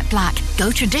walnut and jet black.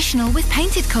 Go traditional with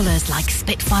painted colours like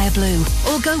Spitfire Blue.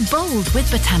 Or go bold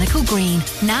with botanical green.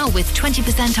 Now with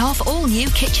 20% off all new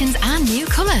kitchens and new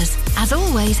colours. As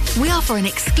always, we offer an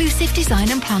exclusive design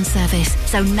and plan service.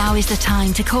 So now is the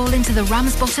time to call into the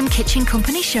Ramsbottom Kitchen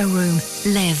Company showroom.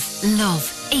 Live,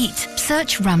 love, eat.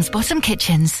 Search Ramsbottom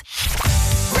Kitchens.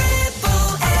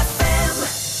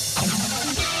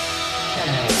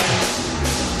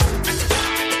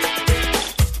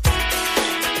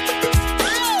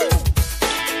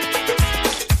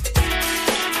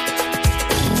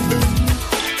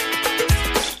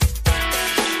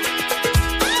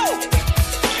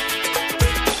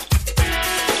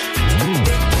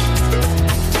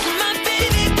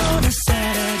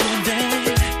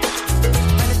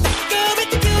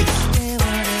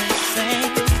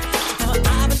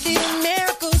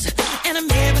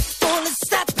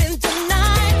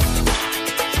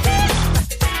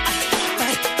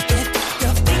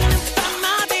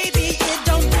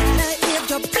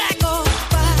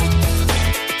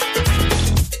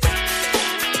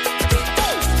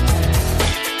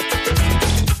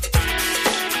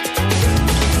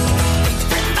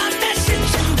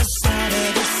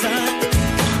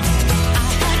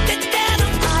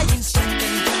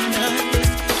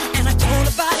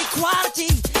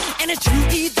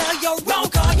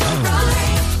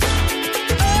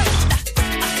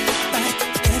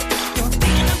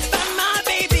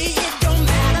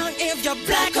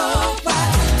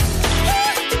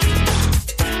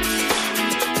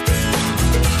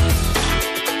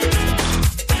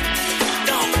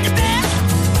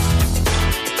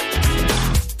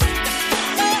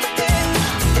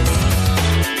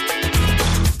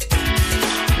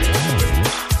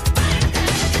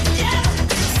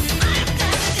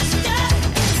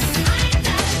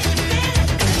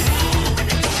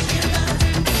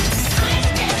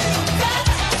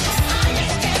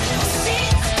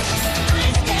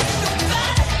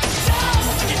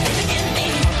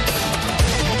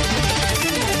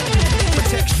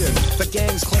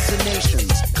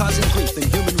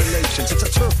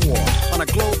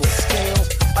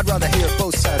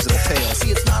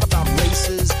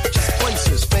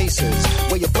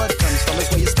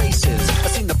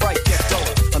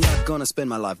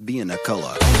 My life being a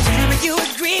color. Damn, you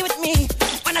agree with me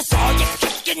when I saw you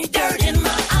kicking dirt in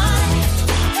my eye.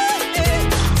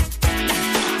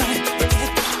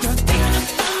 You're thinking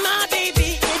about my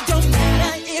baby. It don't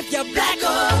matter if you're black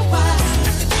or white.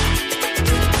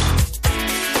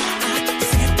 I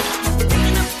said, you're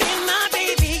thinking about my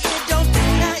baby. It don't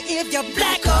matter if you're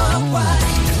black or white.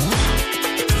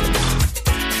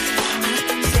 I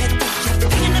said,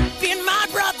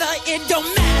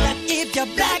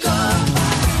 you're black.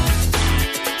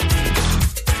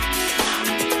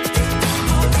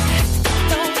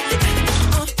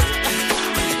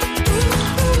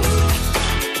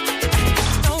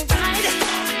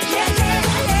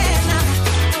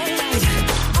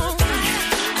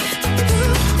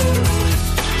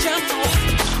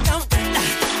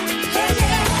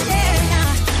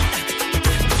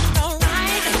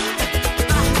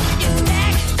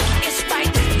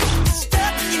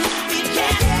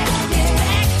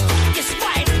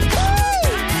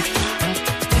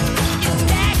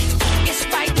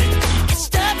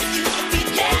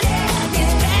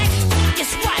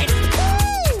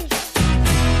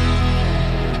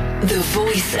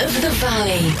 Of the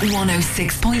Valley,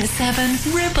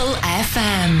 106.7 Ribble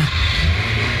FM.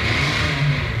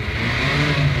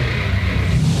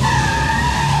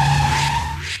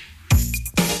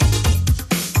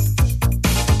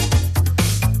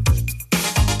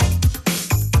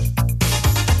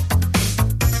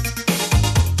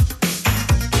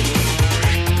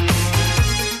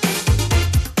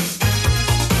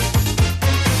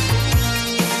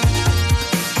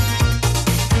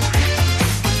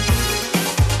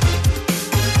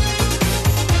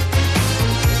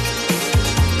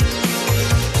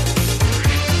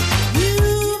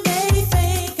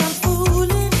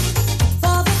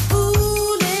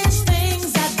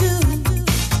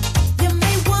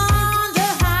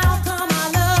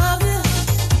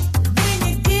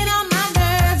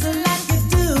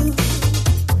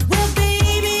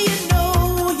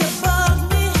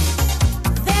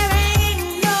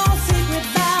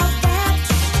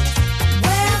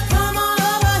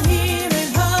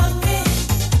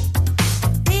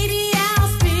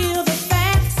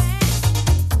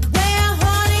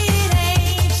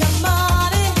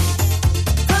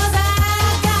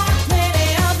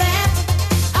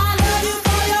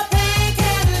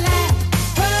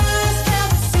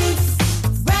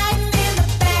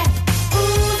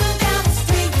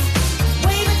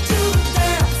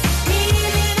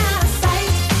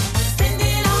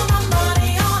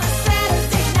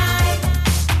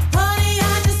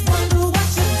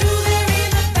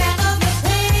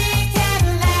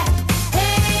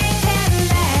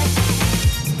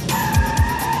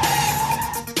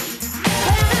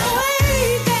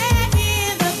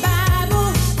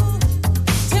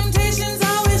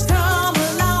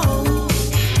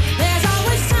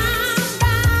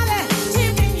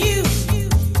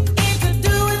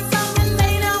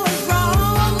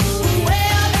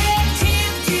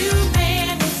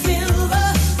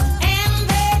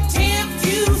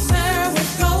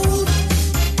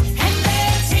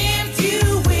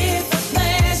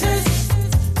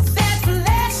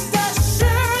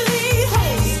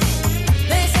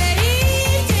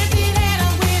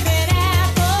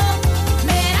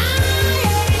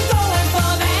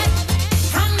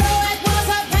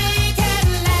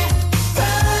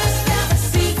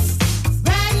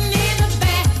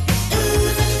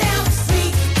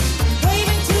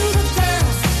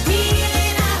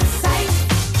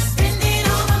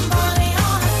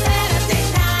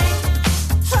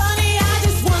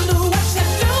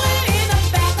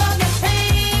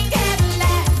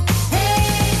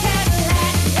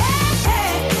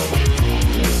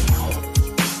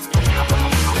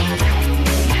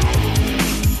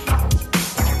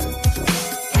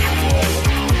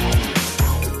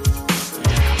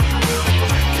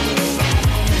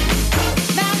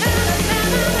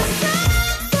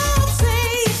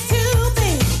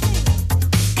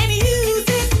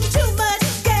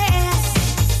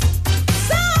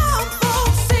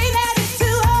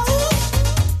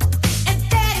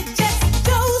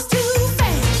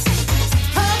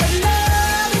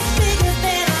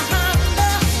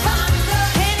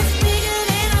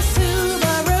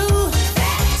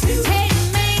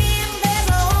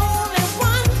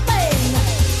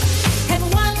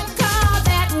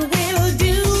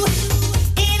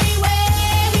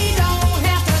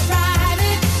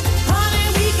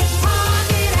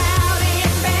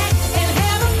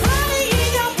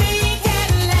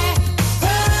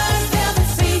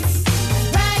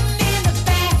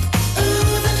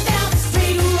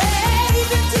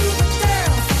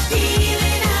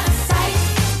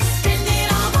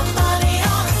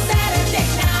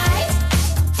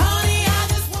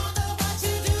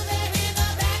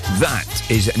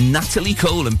 Is Natalie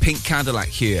Cole and Pink Cadillac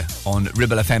here on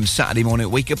Ribble FM Saturday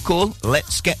morning wake-up call.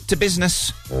 Let's get to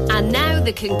business. And now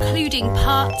the concluding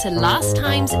part to last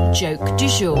time's joke du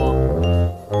jour.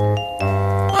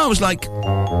 I was like,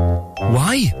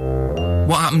 why?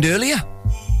 What happened earlier?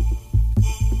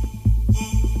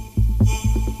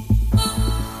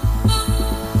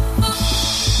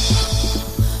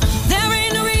 There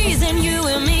ain't no reason you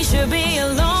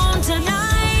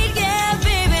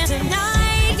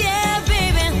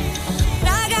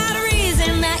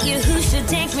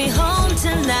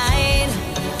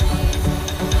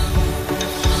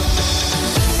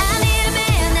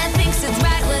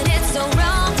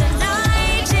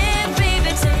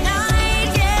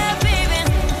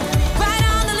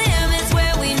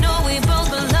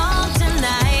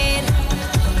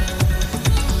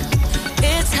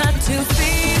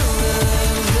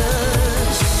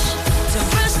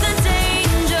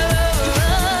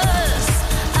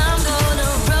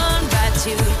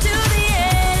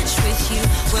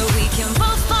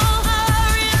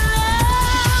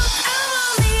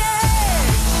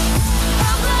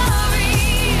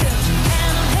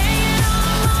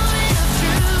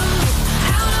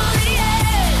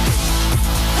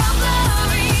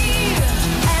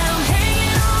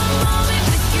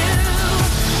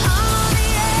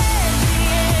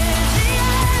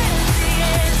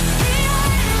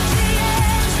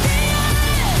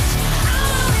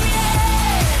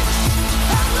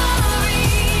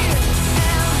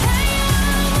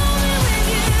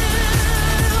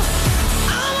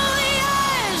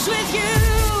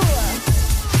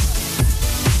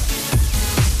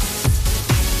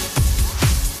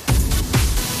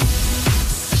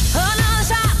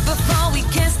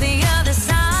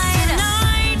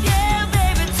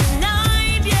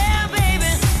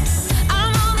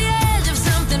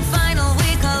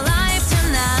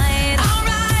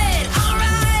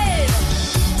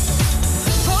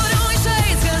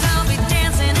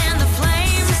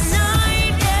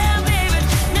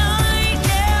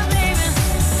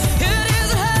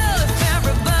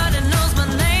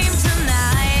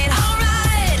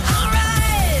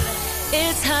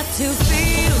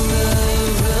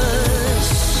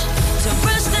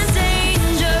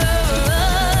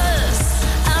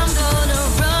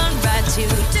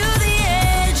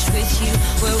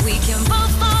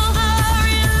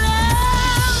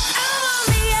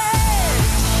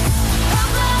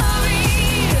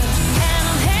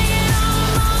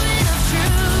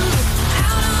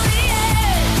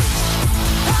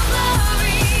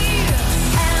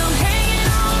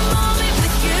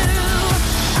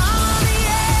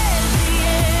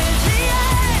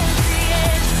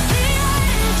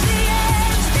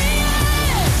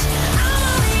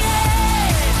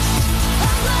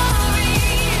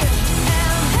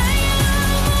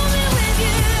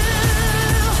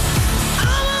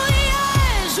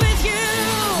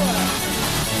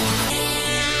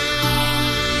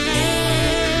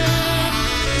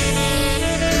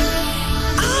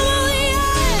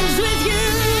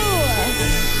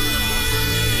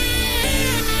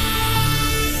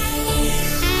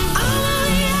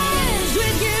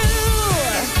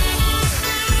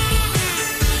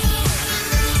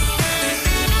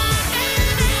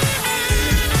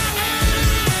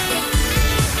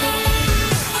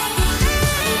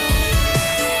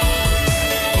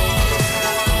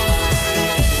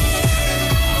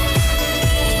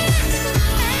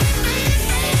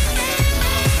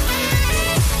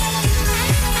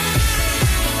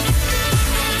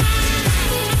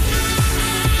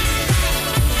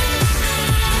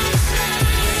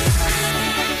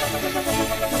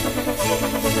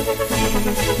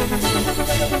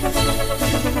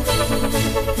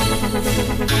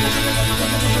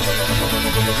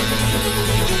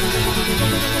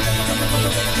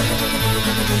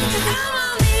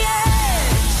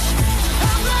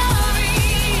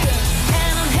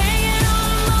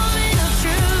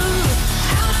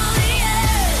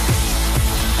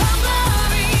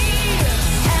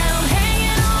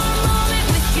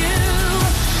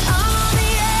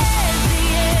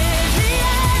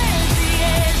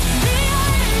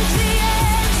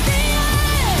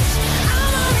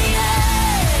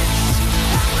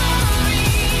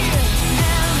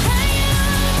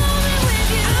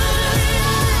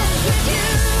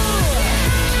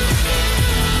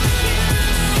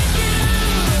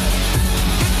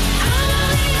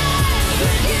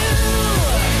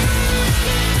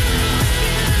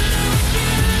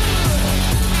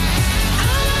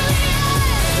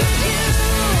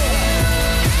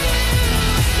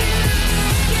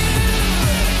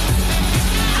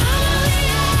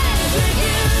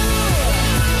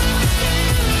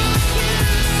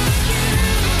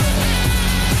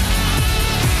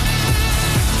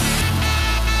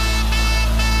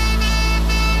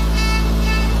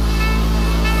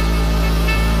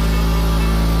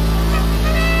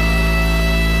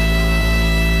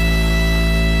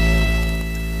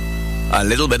A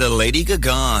little bit of Lady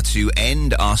Gaga to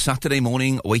end our Saturday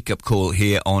morning wake-up call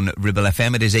here on Ribble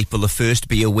FM. It is April the 1st.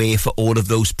 Be aware for all of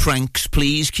those pranks,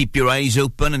 please. Keep your eyes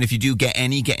open, and if you do get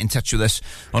any, get in touch with us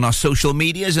on our social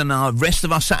medias, and our rest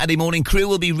of our Saturday morning crew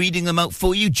will be reading them out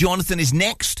for you. Jonathan is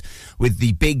next with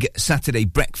the big Saturday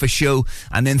breakfast show,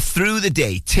 and then through the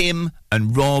day, Tim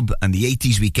and Rob and the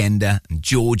 80s Weekender and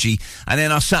Georgie. And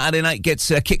then our Saturday night gets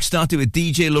kick-started with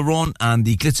DJ Laurent and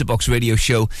the Glitterbox radio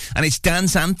show. And it's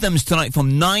Dance Anthems tonight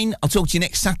from 9. I'll talk to you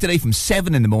next Saturday from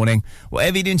 7 in the morning.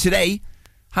 Whatever you're doing today,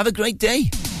 have a great day.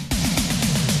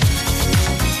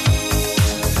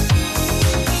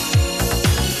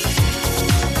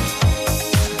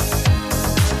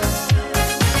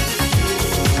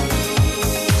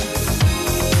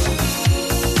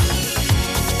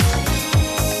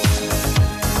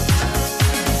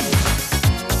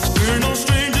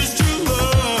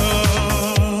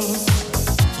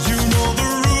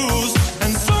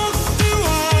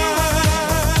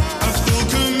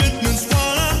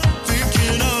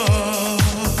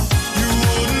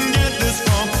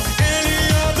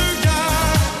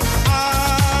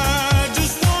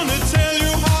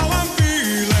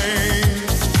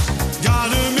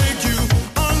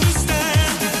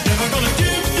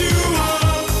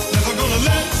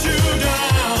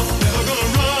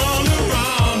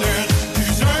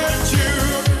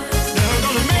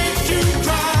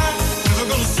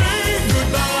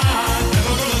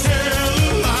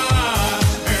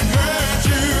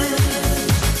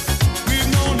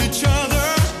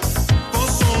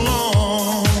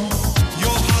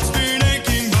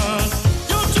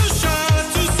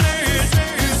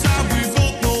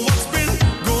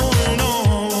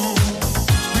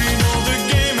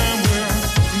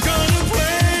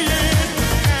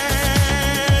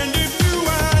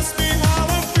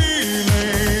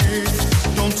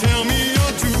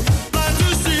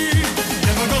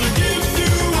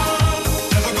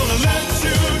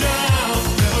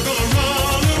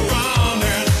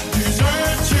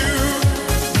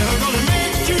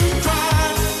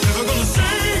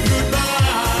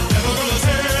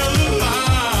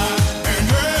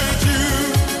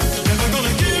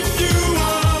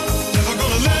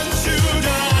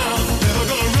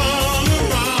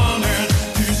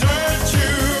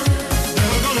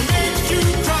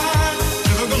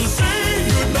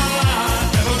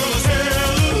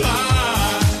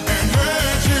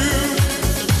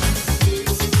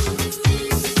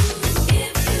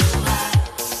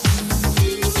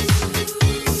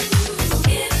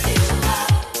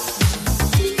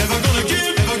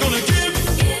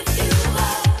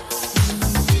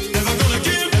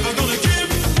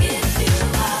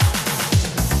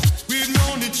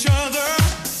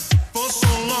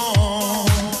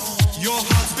 Your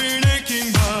heart's been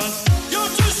aching, but